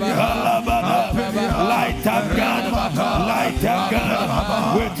 Kalababa, light up Ghana, light up Ghana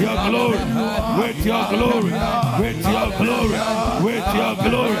with your glory, with your glory, with your glory, with your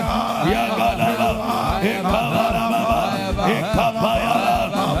glory. Yagalaba, Ikabalaba, Ikapayala,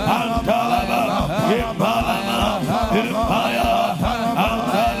 Antalaba, Ipalama, Ipaya,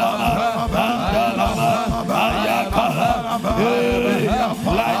 Antalaba, Antalaba, Ayakala.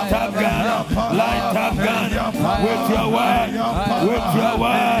 Light up Ghana, light up Ghana with your word, with your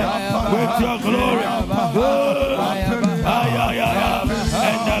word, with your glory.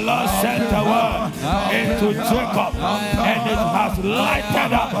 And the Lord sent the word into Jacob, and it has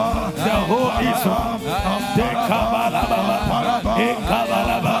lighted up the whole Israel.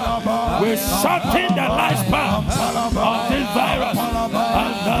 We shut in the lifespan of this virus.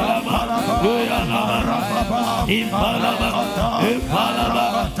 Impalama, Impalama,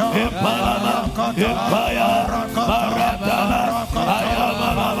 Impalama, Impaya, Maratana,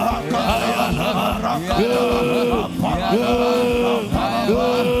 Ayamama, Ayalama,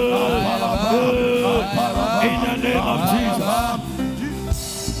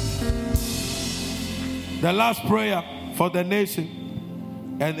 The last prayer for the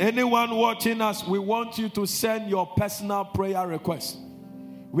nation. And anyone watching us, we want you to send your personal prayer request.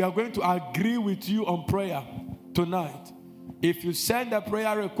 We are going to agree with you on prayer tonight. If you send a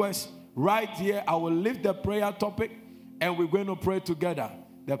prayer request right here, I will lift the prayer topic and we're going to pray together.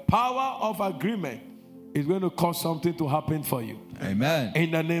 The power of agreement is going to cause something to happen for you. Amen.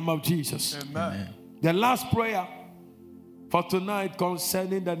 In the name of Jesus. Amen. The last prayer for tonight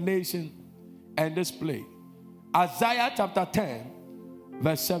concerning the nation and this play. Isaiah chapter 10,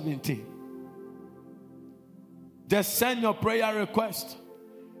 verse 17. Just send your prayer request.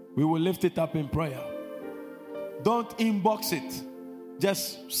 We will lift it up in prayer. Don't inbox it.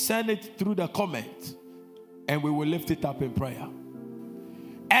 Just send it through the comment and we will lift it up in prayer.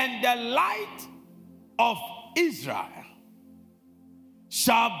 And the light of Israel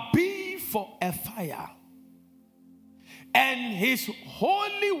shall be for a fire, and his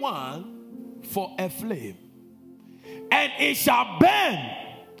Holy One for a flame, and it shall burn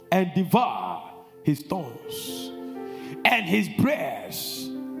and devour his stones and his prayers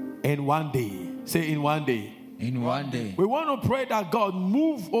in one day. Say in one day. In one day. We want to pray that God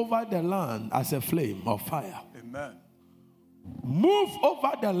move over the land as a flame of fire. Amen. Move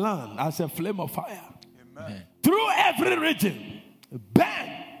over the land as a flame of fire. Amen. Through every region, burn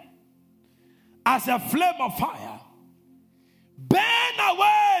as a flame of fire. Burn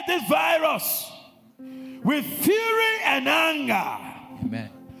away this virus with fury and anger. Amen.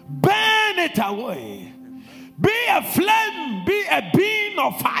 Burn it away. Be a flame, be a beam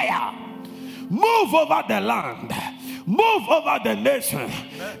of fire. Move over the land, move over the nation,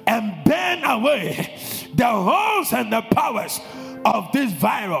 and burn away the horns and the powers of this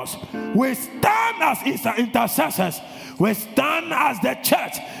virus. We stand as intercessors. We stand as the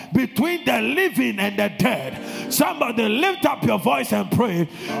church between the living and the dead. Somebody lift up your voice and pray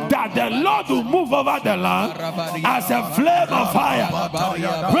that the Lord will move over the land as a flame of fire.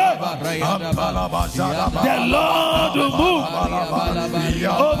 Pray. The Lord will move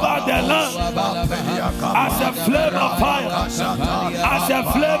over the land as a flame of fire. As a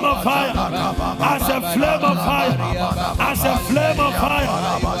flame of fire. As a flame of fire. As a flame of fire.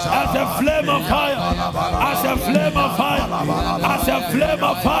 As a flame of fire. As a flame of fire. As a flame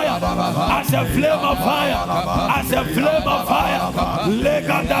of fire. As a flame of fire. As a flame of fire.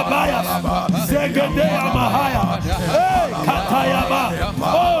 Legadabaya. Zegedea Mahaya. Hey, Katayaba.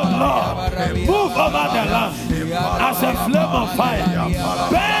 Oh Lord, move over the land as a flame of fire.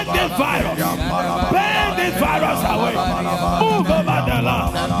 Burn this virus. Burn this virus away. Move over the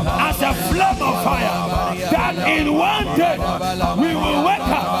land as a flame of fire. That in one day we will wake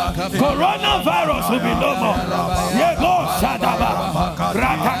up. Coronavirus will be no more. Yego Shadaba.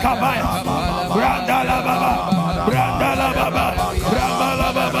 Ratakabaya. Brandala Baba. Brandala Baba. Brabala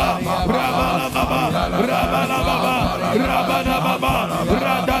Baba. Brabala Baba. Brabala Baba. Brabala Baba.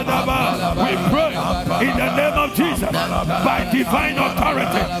 Radadaba. We pray in the name of Jesus by divine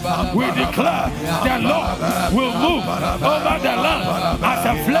authority. We declare the Lord will move over the land as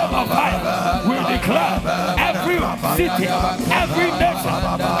a flame of fire. We declare every city, every nation,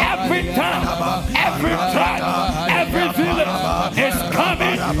 every town, every tribe, every village is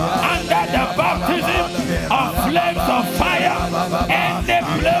coming under the baptism of flames of fire, and the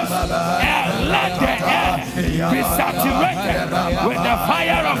place and let the air be saturated with the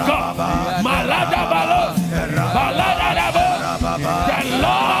fire of God. Malada balos, balada dabo. The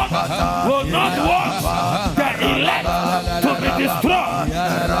Lord will not want the elect to be destroyed.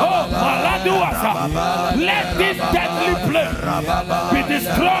 Oh, maladuasa, let this deadly plague be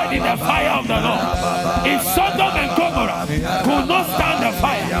destroyed in the fire of the Lord. If Sodom and Gomorrah could not stand the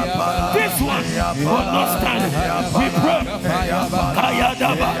fire, this one will not stand it. We pray.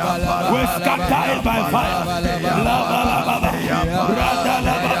 Ayadaba, we scatter it by fire. Lava, lava, rada,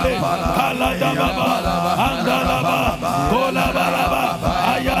 lava, kalada, baba, andalaba, kolaba, lava,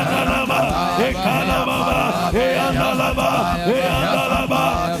 ayadalaba, ekalaba, eandalaba, eandalaba,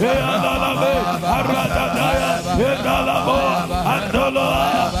 eandalaba, aradadaya, edalabo, andoloa,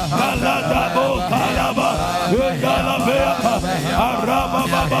 kaladabo, kalaba, edalabea, araba,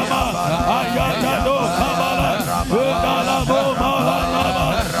 baba, ayadado, kabala, edalabo, malanaba,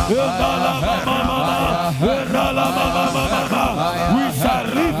 edalaba, mama, edalaba, mama. We shall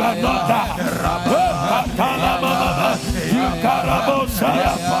live and not die.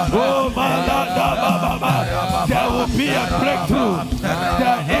 Oh, there will be a breakthrough.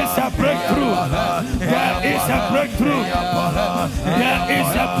 There is a breakthrough. There is a breakthrough. There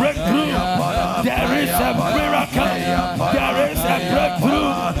is a breakthrough. There is a miracle. There is a breakthrough.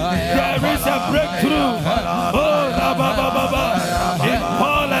 There is a breakthrough. Oh, if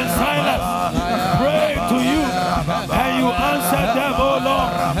Paul and Silas pray to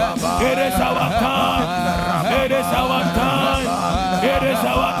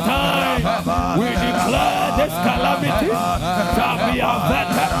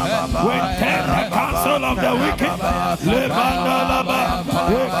We take the counsel of the wicked. Lebandalaba,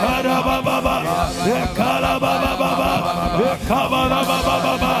 Ekarababa, Ekalababa,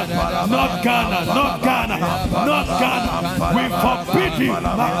 Ekabalababa. Not Ghana, not Ghana, not Ghana. We forbid you,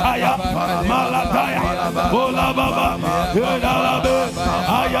 Makaya, Malataya, Olababa, Edalabe,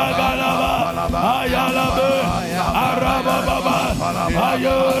 Ayagalaba, Ayalabe, Arababa,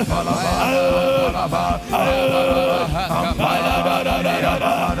 Ayalabe,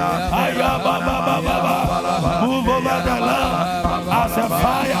 move over the land as a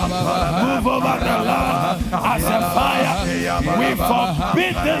fire. Move over the land as a fire. We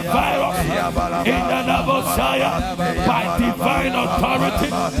forbid this virus in the Messiah by divine authority.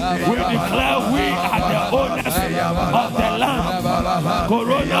 We declare we are the owners of the land.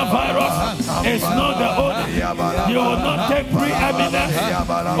 Coronavirus is not the owner. You will not take preeminence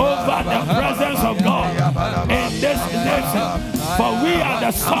over the presence of God in this nation. For we are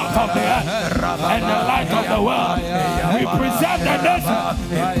the salt of the earth and the light of the world. We preserve the nation.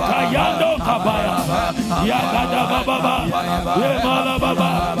 Kayando Kabaya, Yagada Baba, Yemala Baba.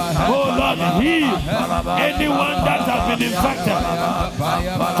 Oh Lord, heal anyone that has been infected,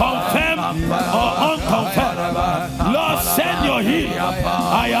 confirmed or unconfirmed. Lord, send your healing.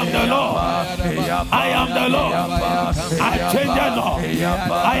 I am the Lord. I am the Lord. I change the law.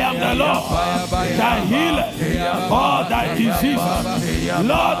 I am the Lord that healeth all thy diseases.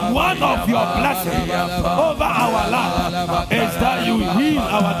 Lord, one of your blessings over our life is that you heal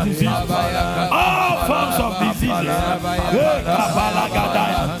our disease. All forms of diseases.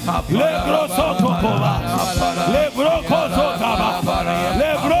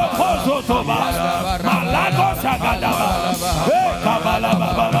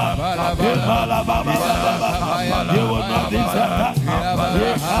 You will not deserve that.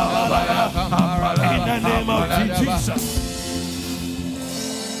 In the name of Jesus.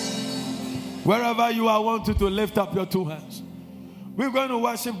 Wherever you are, I want you to lift up your two hands. We're going to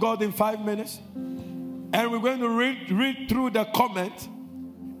worship God in 5 minutes. And we're going to read through the comment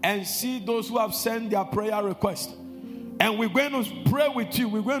and see those who have sent their prayer request. And we're going to pray with you.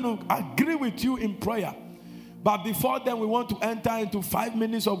 We're going to agree with you in prayer. But before then, we want to enter into 5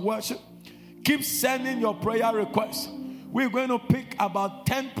 minutes of worship. Keep sending your prayer requests. We're going to pick about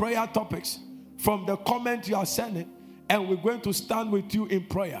 10 prayer topics from the comment you are sending. And we're going to stand with you in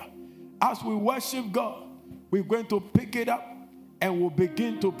prayer. As we worship God, we're going to pick it up and we'll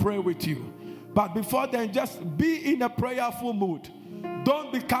begin to pray with you. But before then, just be in a prayerful mood.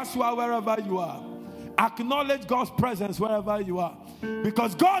 Don't be casual wherever you are. Acknowledge God's presence wherever you are.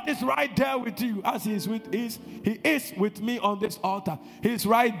 Because God is right there with you as He is with me on this altar. He's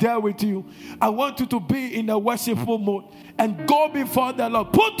right there with you. I want you to be in a worshipful mood and go before the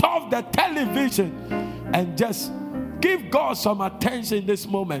Lord. Put off the television and just give God some attention in this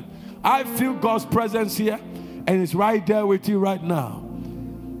moment. I feel God's presence here and it's right there with you right now.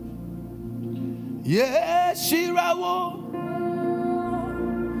 Yes, Shirawo.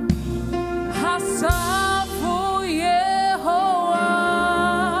 Hasafu Yehowa,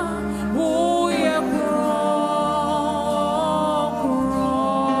 uye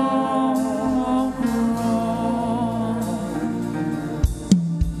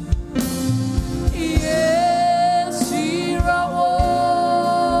yes, Shirawo.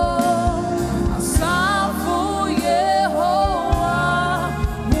 Hasafu Yehowa,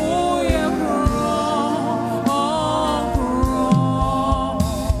 uye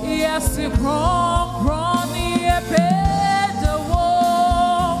yes,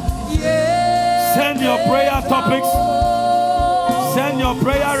 send your prayer topics. Send your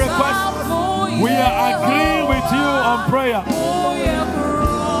prayer requests. We are agreeing with you on prayer.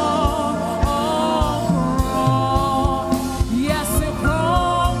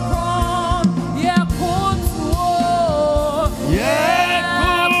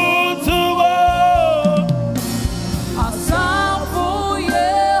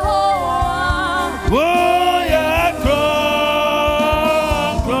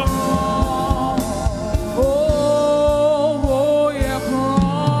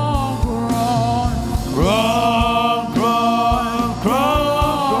 Cry.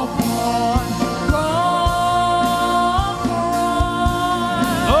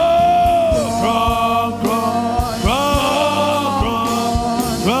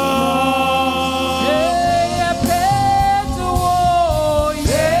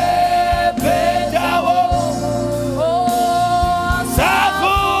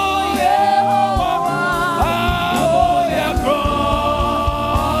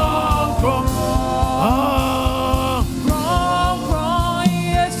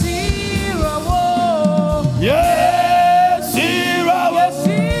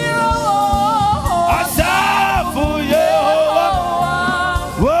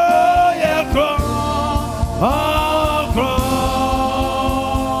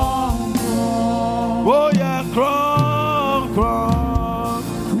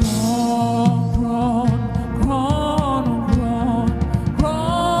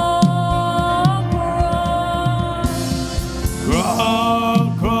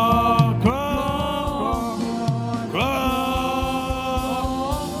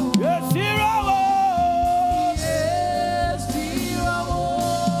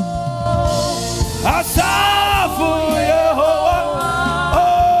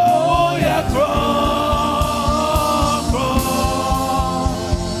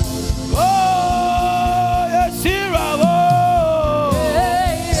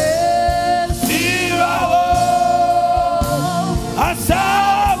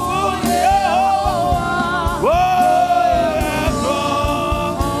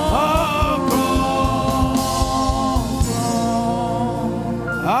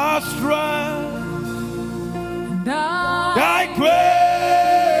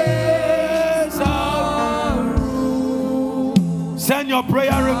 send your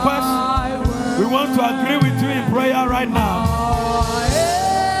prayer requests. We want to agree with you in prayer right now.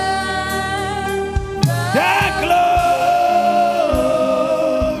 The glory.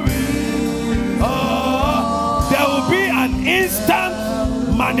 Oh, there will be an instant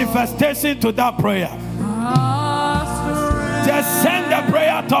manifestation to that prayer. Just send the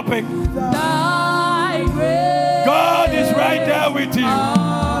prayer topic. God is right there with you.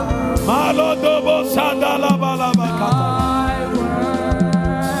 Malodobo sandala balabakata.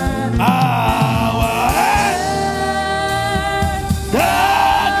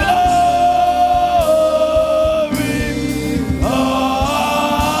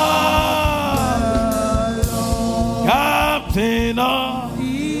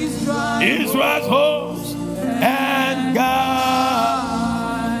 Israel's host and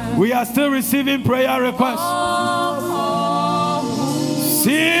God. We are still receiving prayer requests.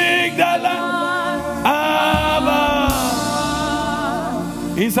 Sing the Lamb.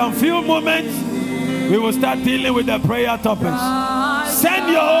 In some few moments, we will start dealing with the prayer topics.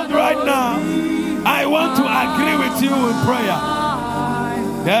 Send your own right now. I want to agree with you in prayer.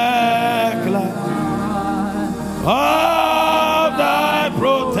 Declare of thy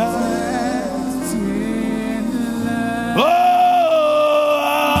protest. Oh,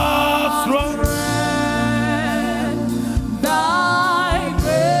 strength. Thy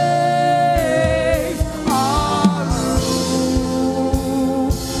grace, our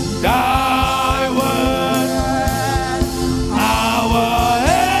rule. Thy word, our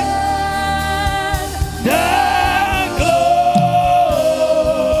head, the glory.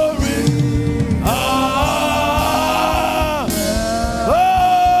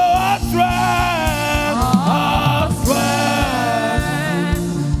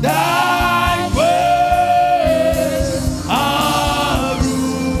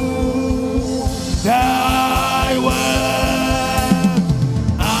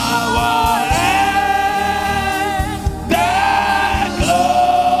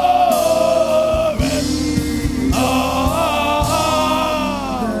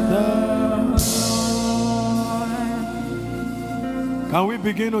 Can we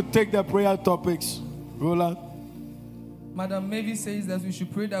begin to take the prayer topics? Roland. Madam Mavis says that we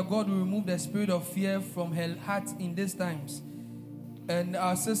should pray that God will remove the spirit of fear from her heart in these times. And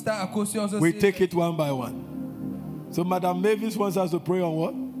our sister Akosi also We says take it one by one. So Madam Mavis wants us to pray on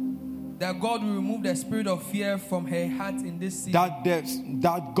what? that God will remove the spirit of fear from her heart in this season.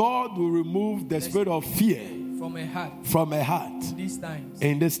 That God will remove the spirit of fear from her heart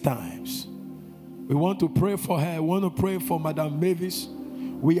in these times. We want to pray for her. We want to pray for Madam Mavis.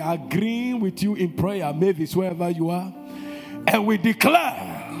 We are agreeing with you in prayer, Mavis, wherever you are. And we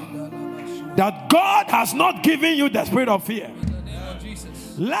declare that God has not given you the spirit of fear. In the name of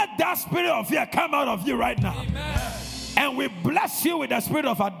Jesus. Let that spirit of fear come out of you right now. Amen. And we bless you with the spirit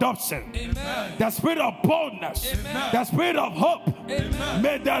of adoption. Amen. The spirit of boldness. Amen. The spirit of hope. Amen.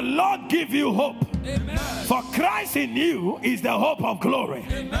 May the Lord give you hope. Amen. For Christ in you is the hope of glory.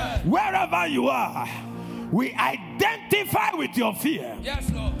 Amen. Wherever you are, we identify with your fear. Yes,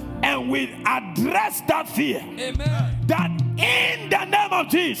 Lord. And we address that fear. Amen. That in the name of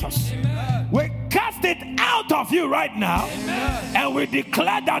Jesus, Amen. we cast it out of you right now. Amen. And we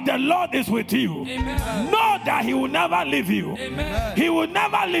declare that the Lord is with you. Amen. Know that He will never leave you. Amen. He will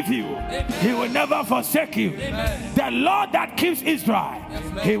never leave you. Amen. He will never forsake you. Amen. The Lord that keeps Israel, Yes,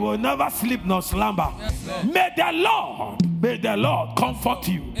 Lord. He will never sleep nor slumber. Yes, Lord. May the Lord comfort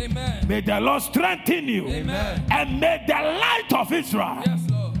you. Amen. May the Lord strengthen you. Amen. And may the light of Israel Yes,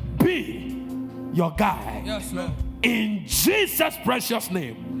 Lord. be your guide. Yes, Lord. In Jesus' precious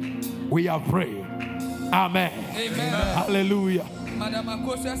name, we have prayed. Amen. Amen. Hallelujah. Madam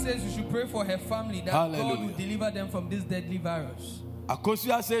Akosia says we should pray for her family that God Hallelujah. will deliver them from this deadly virus.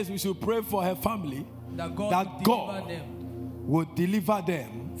 Akosia says we should pray for her family That God that will God deliver them will deliver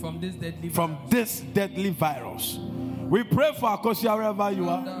them from this deadly from this deadly virus. We pray for Akosia wherever you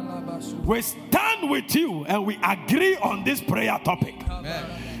are. virus. We stand with you and we agree on this prayer topic. Amen.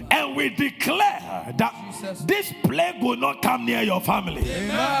 And we declare that Jesus. this plague will not come near your family.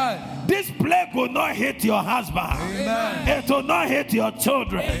 Amen. This plague will not hit your husband. Amen. It will not hit your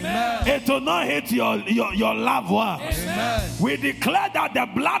children. Amen. It will not hit your loved ones. Amen. We declare that the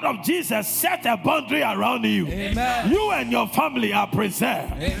blood of Jesus set a boundary around you. Amen. You and your family are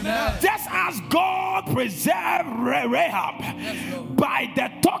preserved. Amen. Just as God preserved Rahab Lord. by the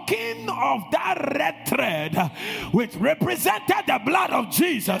token of that red thread, which represented the blood of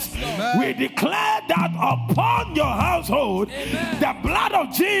Jesus, Amen. we declare that upon your household, the blood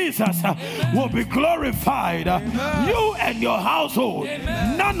of Jesus will be glorified. You and your household,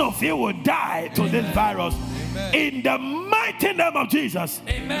 none of you will die to this virus. In the mighty name of Jesus,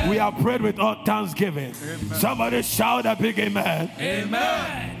 Amen. we are prayed with all thanksgiving. Somebody shout a big amen.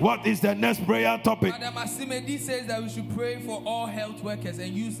 Amen. What is the next prayer topic? Madam Asimedi says that we should pray for all health workers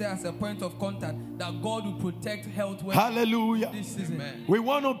and use it as a point of contact that God will protect health workers. Hallelujah. This season. We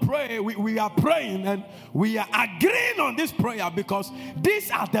want to pray. We are praying and we are agreeing on this prayer because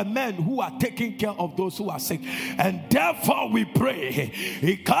these are the men who are taking care of those who are sick. And therefore we pray.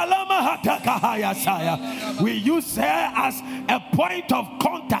 We use her as a point of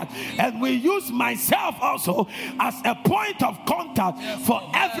contact, and we use myself also as a point of contact for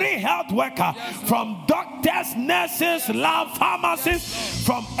every health worker, from doctors, nurses, lab pharmacists,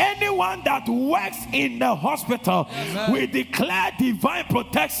 from anyone that works in the hospital. We declare divine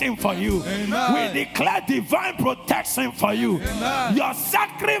protection for you. We declare divine protection for you. Your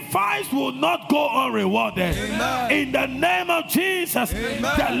sacrifice will not go unrewarded. In the name of Jesus,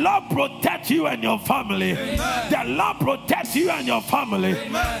 the Lord protect you and your family. The Lord protects you and your family.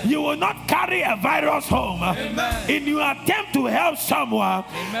 You will not carry a virus home. In your attempt to help someone,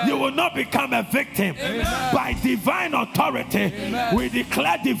 you will not become a victim. By divine authority, we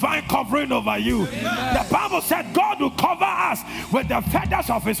declare divine covering over you. The Bible said God will cover us with the feathers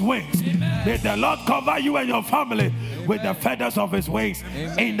of his wings. May the Lord cover you and your family with the feathers of his wings.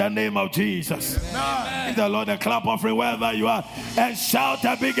 In the name of Jesus. Give the Lord a clap offering wherever you are and shout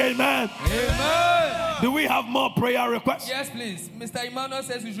a big amen. Amen. Do we have more prayer requests? Yes, please. Mr. Emmanuel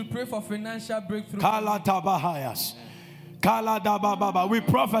says we should pray for financial breakthrough. We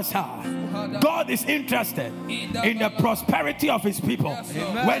prophesy God is interested in the prosperity of his people.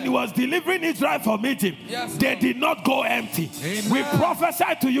 When he was delivering Israel from Egypt, they did not go empty. We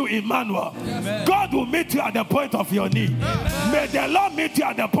prophesy to you, Emmanuel, God will meet you at the point of your need. May the Lord meet you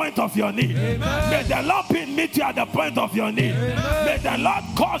at the point of your need. May the Lord meet you at the point of your need. May the Lord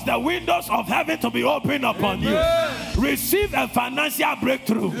cause the windows of heaven to be opened upon you. Receive a financial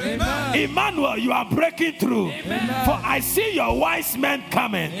breakthrough. Emmanuel, you are breaking through. For I see your wise men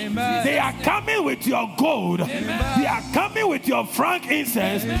coming. They are coming with your gold. They are coming with your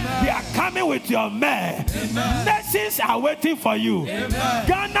frankincense. They are coming with your myrrh. Nations are waiting for you.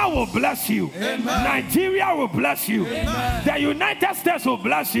 Ghana will bless you. Nigeria will bless you. The United States will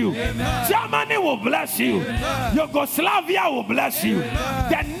bless you. Germany will bless you. Yugoslavia will bless you.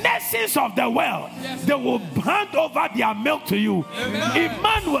 The nations of the world, they will hand over their milk to you.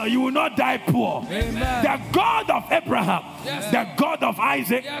 Emmanuel, you will not die poor. The God of Abraham, the God of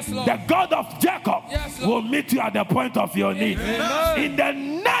Isaac, the God of Jacob will meet you at the point of your need. In the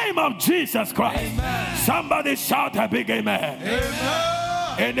name of Jesus Christ. Somebody shout a big amen.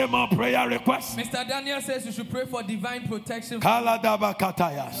 Any more prayer requests? Mr. Daniel says you should pray for divine protection. Daniel,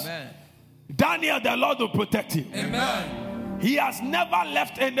 the Lord will protect you. Amen. He has never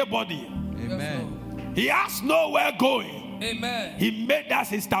left anybody. Amen. He has nowhere going. Amen. He made us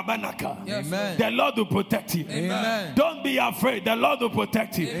his tabernacle. Amen. The Lord will protect you. Amen. Don't be afraid. The Lord will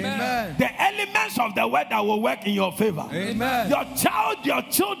protect you. Amen. The elements of the weather will work in your favor. Amen. Your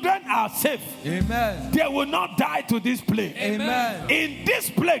children are safe. Amen. They will not die to this plague. Amen. In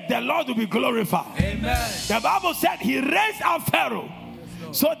this plague, the Lord will be glorified. Amen. The Bible said he raised up Pharaoh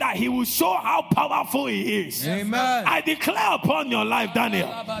so that he will show how powerful he is. Amen. I declare upon your life, Daniel,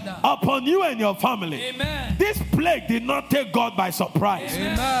 upon you and your family, Amen. this plague did not take God by surprise.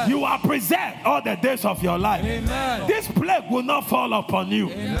 Amen. You are preserved all the days of your life. Amen. This plague will not fall upon you.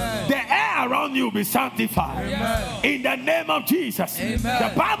 Amen. The air around you will be sanctified. Amen. In the name of Jesus. Amen.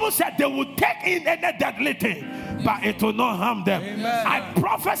 The Bible said they will take in any deadly thing, but it will not harm them. Amen. I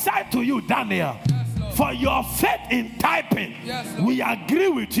prophesy to you, Daniel, for your faith in typing, we agree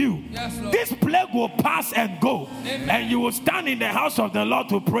with you. This plague will pass and go. Amen. And you will stand in the house of the Lord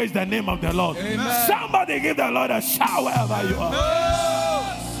to praise the name of the Lord. Amen. Somebody give the Lord a shout wherever you are.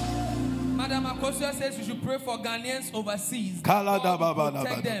 Madam Akosia says you should pray for Ghanaians overseas.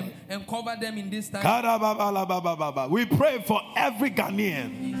 Protect them and cover them in this time. We pray for every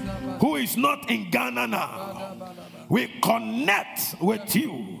Ghanaian who is not in Ghana now. We connect with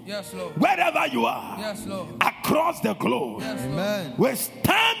you. Yes, Lord. Wherever you are. Yes, Lord. Across the globe. Yes, Lord. Amen. We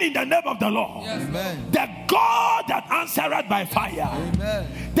stand in the name of the Lord. Yes, Amen. The God that answered by fire. Amen.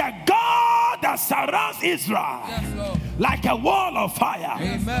 The God that surrounds Israel. Yes, Lord. Like a wall of fire.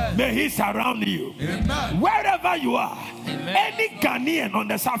 Amen. May he surround you. Amen. Wherever you are. Amen. Any Ghanaian on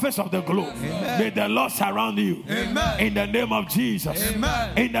the surface of the globe. Amen. May the Lord surround you. Amen. In the name of Jesus.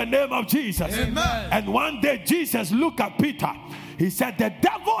 Amen. In the name of Jesus. Amen. And one day Jesus looked at Peter. He said, the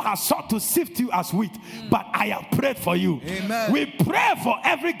devil has sought to sift you as wheat, but I have prayed for you. Amen. We pray for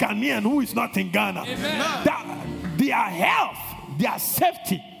every Ghanaian who is not in Ghana. Amen. That their health, their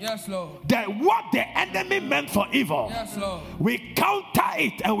safety. Yes, Lord. That what the enemy meant for evil, Yes, Lord. we counter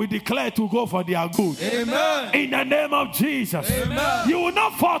it and we declare it to go for their good. Amen. In the name of Jesus. Amen. You will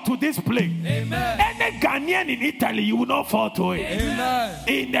not fall to this plague. Amen. Any Ghanaian in Italy, you will not fall to it. Amen.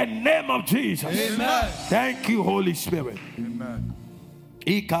 In the name of Jesus. Amen. Thank you, Holy Spirit. Amen.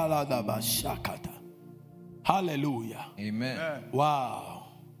 Hallelujah. Amen. Wow.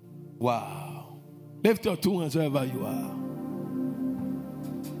 Wow. Lift your two hands wherever you are.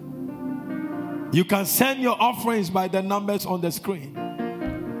 You can send your offerings by the numbers on the screen.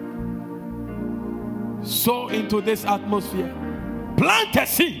 Sow into this atmosphere. Plant a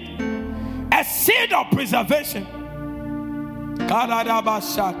seed of preservation.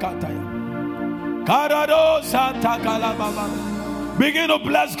 Begin to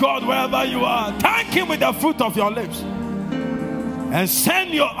bless God wherever you are. Thank Him with the fruit of your lips. And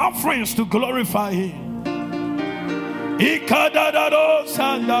send your offerings to glorify Him.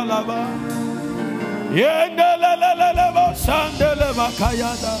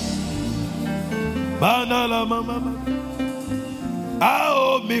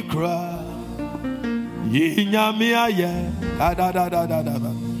 Oh, me cry.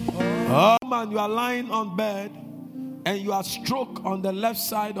 Oh man, you are lying on bed and you are stroke on the left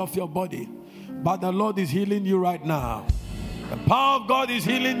side of your body, but the Lord is healing you right now. The power of God is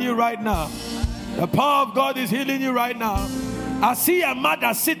healing you right now. The power of God is healing you right now. I see a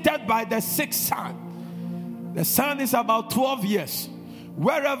mother seated by the sick son. The son is about 12 years.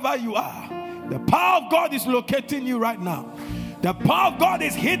 Wherever you are, the power of God is locating you right now. The power of God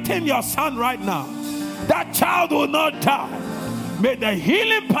is hitting your son right now. That child will not die. May the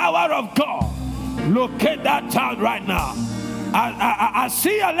healing power of God locate that child right now. I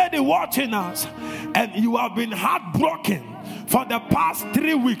see a lady watching us, and you have been heartbroken for the past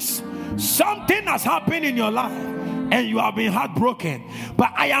 3 weeks. Something has happened in your life, and you have been heartbroken.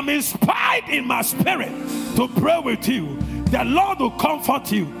 But I am inspired in my spirit to pray with you. The Lord will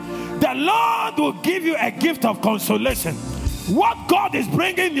comfort you. The Lord will give you a gift of consolation. What God is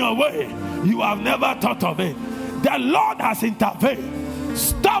bringing your way, you have never thought of it. The Lord has intervened.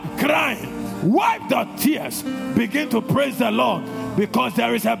 Stop crying. Wipe the tears. Begin to praise the Lord, because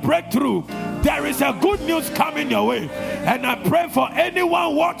there is a breakthrough. There is a good news coming your way. And I pray for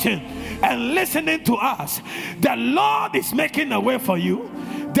anyone watching and listening to us. The Lord is making a way for you.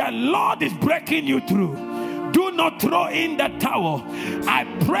 The Lord is breaking you through. Do not throw in the towel. I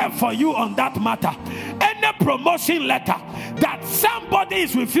pray for you on that matter. Any promotion letter that somebody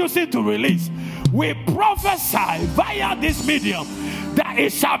is refusing to release, we prophesy via this medium that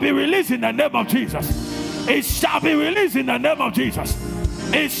it shall be released in the name of Jesus. It shall be released in the name of Jesus.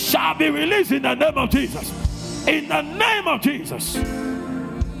 It shall be released in the name of Jesus. In the name of Jesus.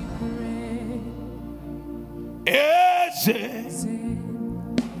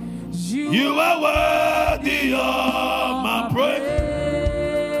 You are worthy of my praise.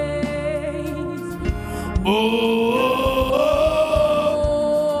 Oh,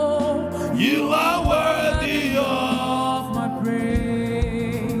 you are worthy of my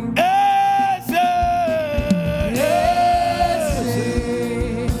praise.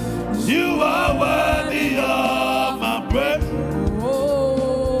 You are worthy of my praise.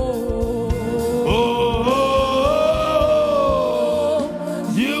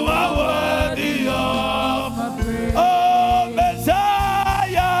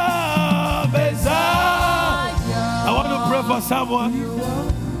 Someone,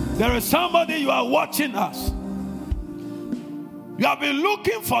 there is somebody, you are watching us. You have been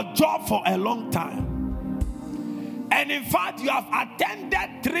looking for a job for a long time, and in fact you have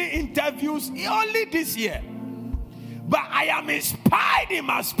attended 3 interviews only this year. But I am inspired in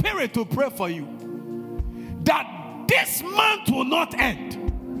my spirit to pray for you that this month will not end.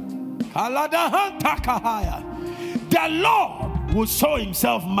 The Lord will show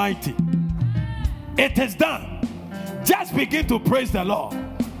Himself mighty. It is done. Just begin to praise the Lord.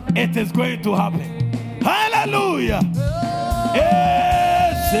 It is going to happen. Hallelujah.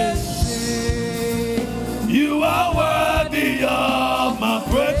 Yes. You are worthy of my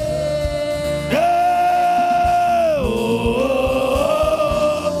praise. Oh,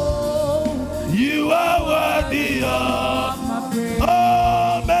 you are worthy of my praise.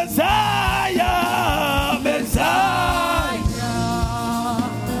 Oh, Messiah, Messiah.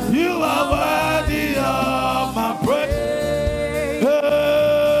 You are worthy of my praise.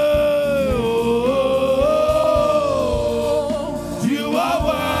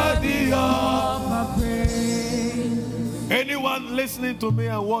 Listening to me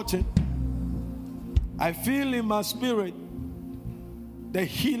and watching, I feel in my spirit the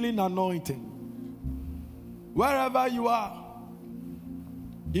healing anointing. Wherever you are,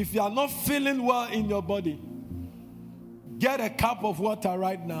 If you are not feeling well in your body, get a cup of water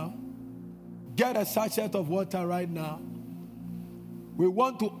right now. Get a sachet of water right now. We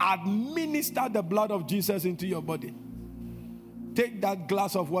want to administer the blood of Jesus into your body. Take that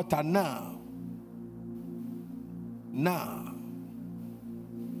glass of water now. Now.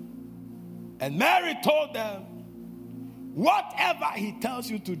 And Mary told them, whatever he tells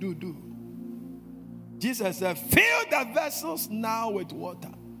you to do, do. Jesus said, fill the vessels now with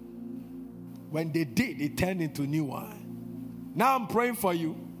water. When they did, it turned into new wine. Now I'm praying for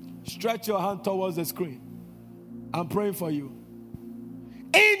you. Stretch your hand towards the screen. I'm praying for you.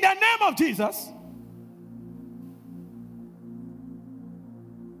 In the name of Jesus,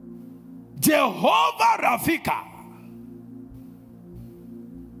 Jehovah Rafika,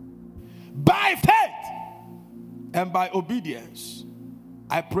 by faith and by obedience,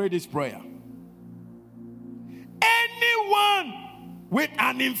 I pray this prayer. Anyone with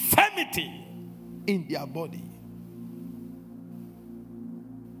an infirmity in their body,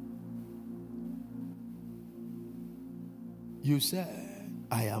 you said,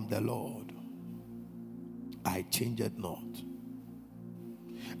 I am the Lord. I change it not.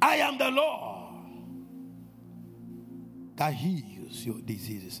 I am the Lord that heals your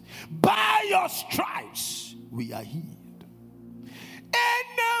diseases. By your stripes, we are healed.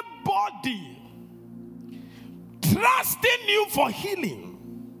 Anybody trusting you for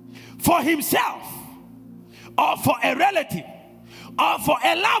healing, for himself, or for a relative, or for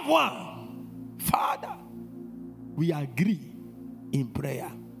a loved one, Father, we agree in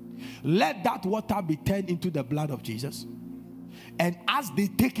prayer. Let that water be turned into the blood of Jesus. And as they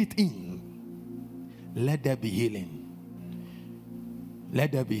take it in, let there be healing.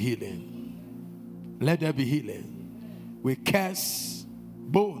 Let there be healing. Let there be healing. We curse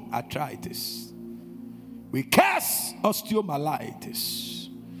bone arthritis. We curse osteomyelitis.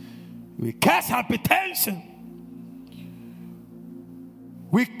 We curse hypertension.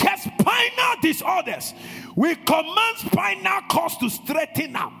 We curse spinal disorders. We command spinal cords to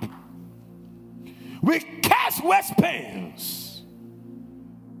straighten up. We curse waist pains.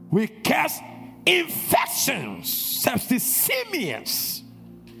 We curse infections, septicemias.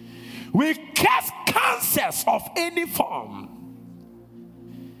 We curse cancers of any form.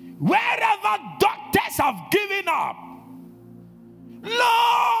 Wherever doctors have given up,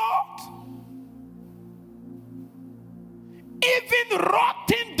 Lord, even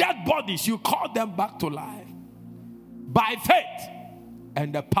rotten dead bodies, you call them back to life. By faith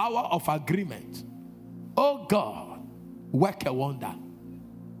and the power of agreement, oh God, work a wonder.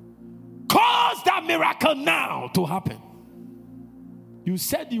 Cause that miracle now to happen. You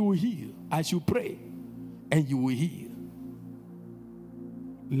said you will heal as you pray, and you will heal.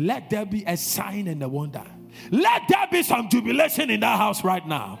 Let there be a sign and a wonder. Let there be some jubilation in that house right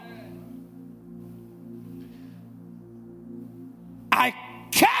now. I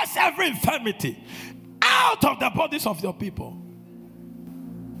cast every infirmity out of the bodies of your people.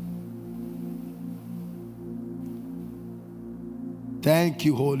 Thank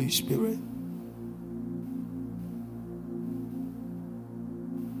you, Holy Spirit.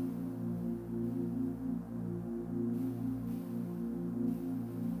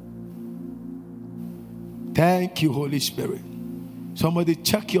 Thank you, Holy Spirit. Somebody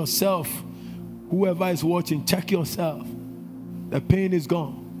check yourself. Whoever is watching, check yourself. The pain is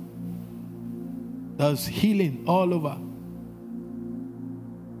gone. There's healing all over.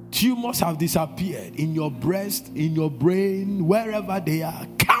 Tumors have disappeared in your breast, in your brain, wherever they are.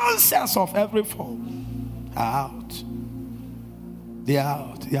 Cancers of every form are out. They are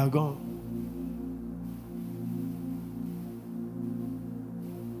out. They are gone.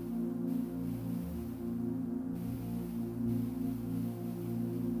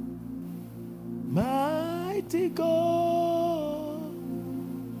 Mighty God,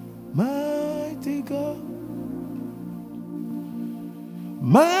 mighty God,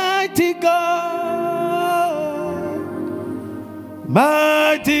 mighty God,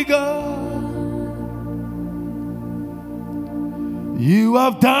 mighty God, you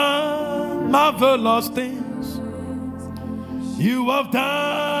have done marvelous things. You have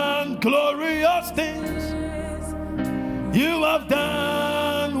done glorious things. You have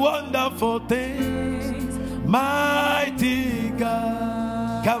done wonderful things, mighty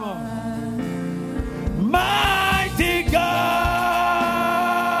God. Come on. Mighty God,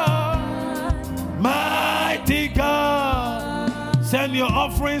 mighty God. Send your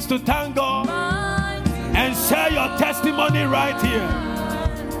offerings to thank God and share your testimony right here.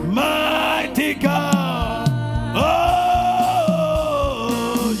 Mighty God.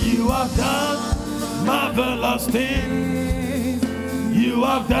 Oh, you have done marvelous things. You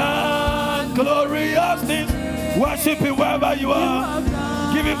have done glorious things. Worship him wherever you are.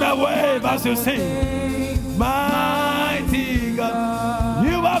 Give him a wave as you sing. Mighty God,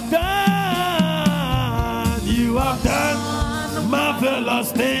 you have done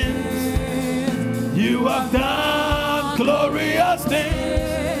marvelous things. You have done glorious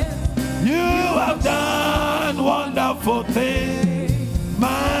things. You have done wonderful things.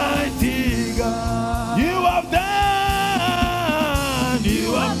 Mighty God, you have done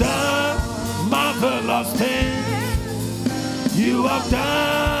marvelous things. You have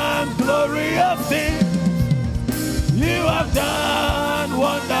done glorious things. You have done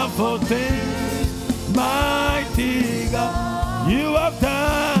wonderful things. Mighty God, you have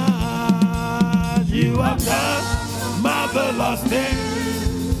done marvelous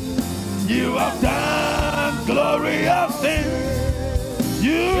things. You have done glorious things.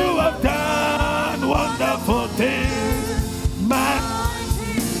 You have done wonderful things.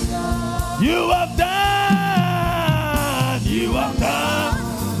 You have done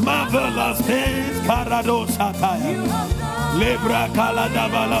marvelous things. Karadosataya. Lebra kalada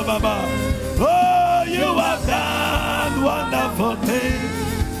balababa. Oh, you have done wonderful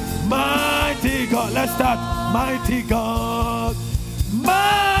things. Mighty God. Let's start. Mighty God.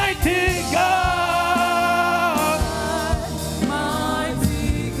 Mighty God.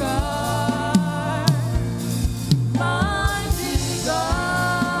 Mighty God. Mighty God.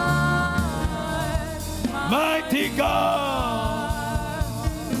 Mighty God.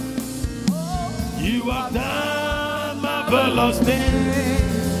 You have done marvelous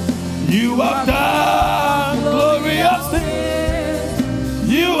things. You have done glorious things.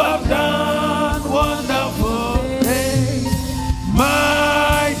 You have done wonderful things.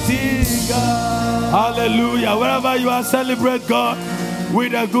 Mighty God. Hallelujah. Wherever you are, celebrate God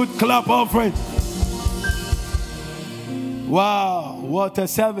with a good clap offering. Wow, what a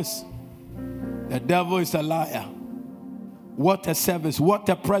service. The devil is a liar. What a service. What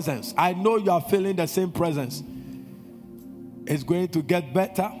a presence. I know you are feeling the same presence. It's going to get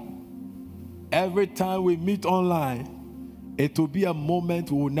better. Every time we meet online, it will be a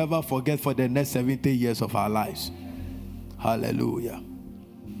moment we will never forget for the next 70 years of our lives. Hallelujah.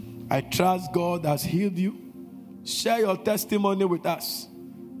 I trust God has healed you. Share your testimony with us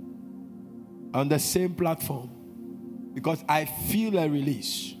on the same platform, because I feel a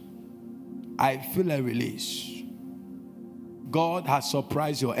release. I feel a release. God has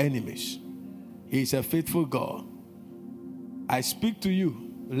surprised your enemies. He is a faithful God. I speak to you.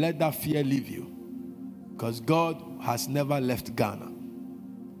 Let that fear leave you, because God has never left Ghana.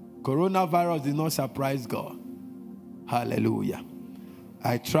 Coronavirus did not surprise God. Hallelujah.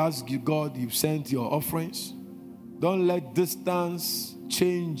 I trust you, God, you've sent your offerings. Don't let distance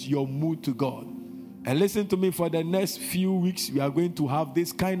change your mood to God. And listen to me, for the next few weeks, we are going to have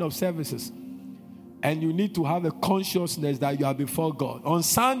this kind of services. And you need to have a consciousness that you are before God. On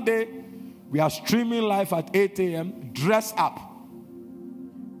Sunday, we are streaming live at 8 a.m. Dress up.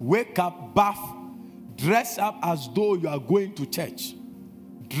 Wake up, bath. Dress up as though you are going to church.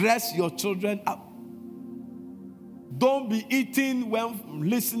 Dress your children up. Don't be eating when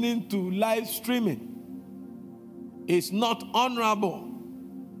listening to live streaming. It's not honorable.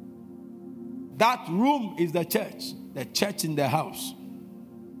 That room is the church in the house.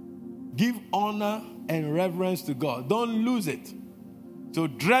 Give honor and reverence to God. Don't lose it. So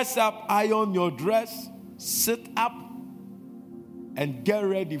dress up, iron your dress, sit up, and get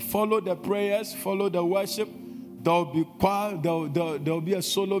ready. Follow the prayers, follow the worship. There'll be choir, there'll be a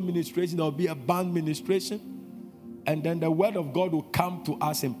solo ministration, there'll be a band ministration. And then the word of God will come to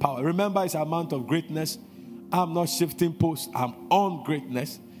us in power. Remember, it's a month of greatness. I'm not shifting posts. I'm on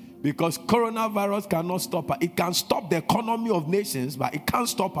greatness. Because coronavirus cannot stop us. It can stop the economy of nations, but it can't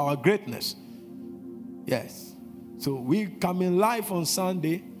stop our greatness. Yes. So we come in live on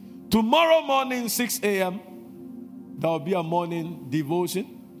Sunday. Tomorrow morning, 6 a.m., there will be a morning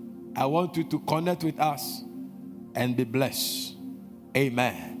devotion. I want you to connect with us and be blessed.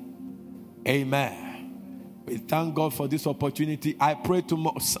 Amen. Amen. We thank God for this opportunity. I pray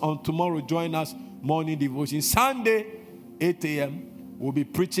on tomorrow, join us, morning devotion. Sunday, 8 a.m., we'll be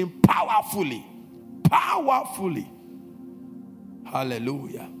preaching powerfully. Powerfully.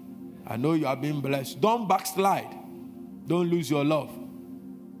 Hallelujah. I know you are being blessed. Don't backslide. Don't lose your love.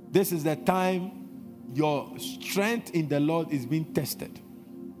 This is the time your strength in the Lord is being tested.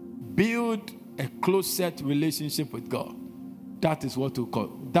 Build a close-set relationship with God. That is what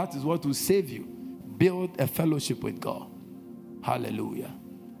will save you. Build a fellowship with God. Hallelujah.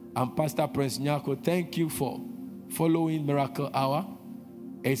 And Pastor Prince Nyako, thank you for following Miracle Hour.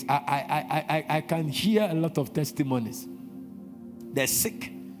 I can hear a lot of testimonies. the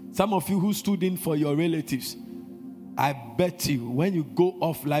sick. Some of you who stood in for your relatives, I bet you when you go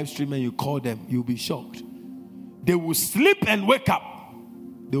off live stream and you call them, you'll be shocked. They will sleep and wake up.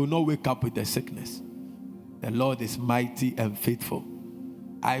 They will not wake up with the sickness. The Lord is mighty and faithful.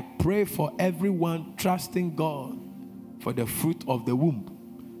 I pray for everyone trusting God for the fruit of the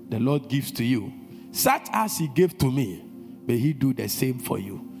womb the Lord gives to you. Such as He gave to me, may He do the same for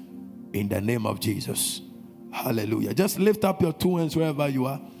you. In the name of Jesus. Hallelujah. Just lift up your two hands wherever you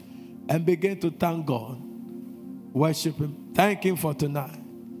are and begin to thank God. Worship Him. Thank Him for tonight.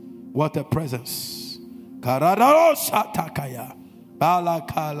 What a presence. I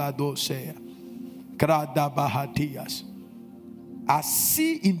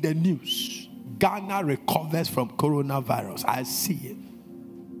see in the news, Ghana recovers from coronavirus. I see it.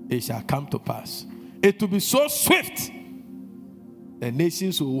 It shall come to pass. It will be so swift. The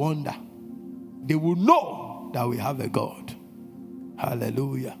nations will wonder. They will know that we have a God.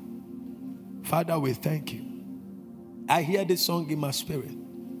 Hallelujah. Father, we thank you. I hear this song in my spirit.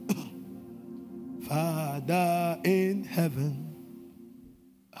 Father in heaven,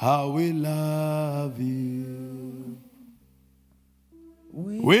 how we love you.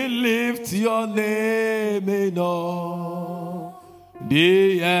 We lift your name in all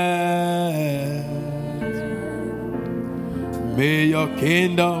the earth. May your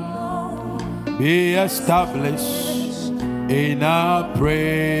kingdom be established in our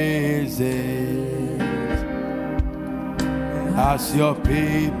praises. As your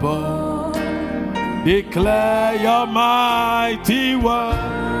people declare your mighty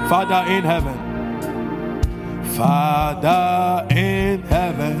word. Father in heaven, Father in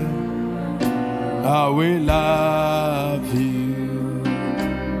heaven, how we love you.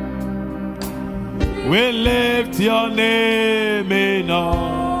 We lift your name in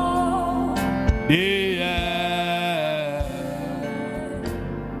all the earth.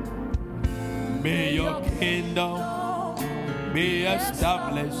 May your kingdom be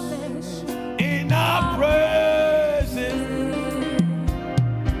established in our praises.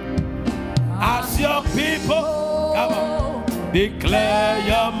 As your people, come on, declare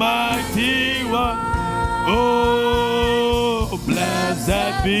your mighty word. Oh,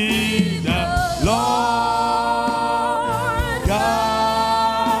 blessed be the Lord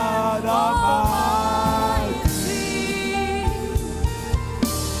God Almighty,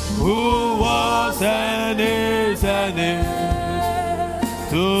 who was and is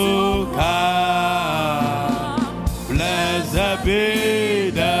to come. Blessed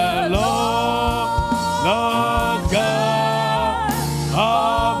be the Lord, Lord God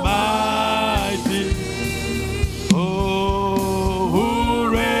Almighty, oh,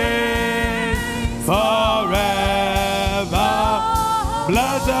 who reigns forever.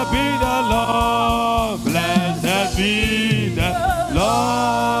 Blessed be the Lord, blessed be the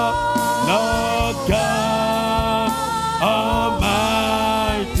Lord, Lord God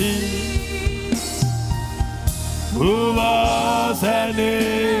Almighty, who was and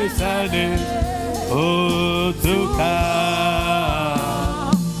is to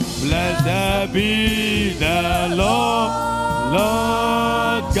come. Blessed be the Lord, Lord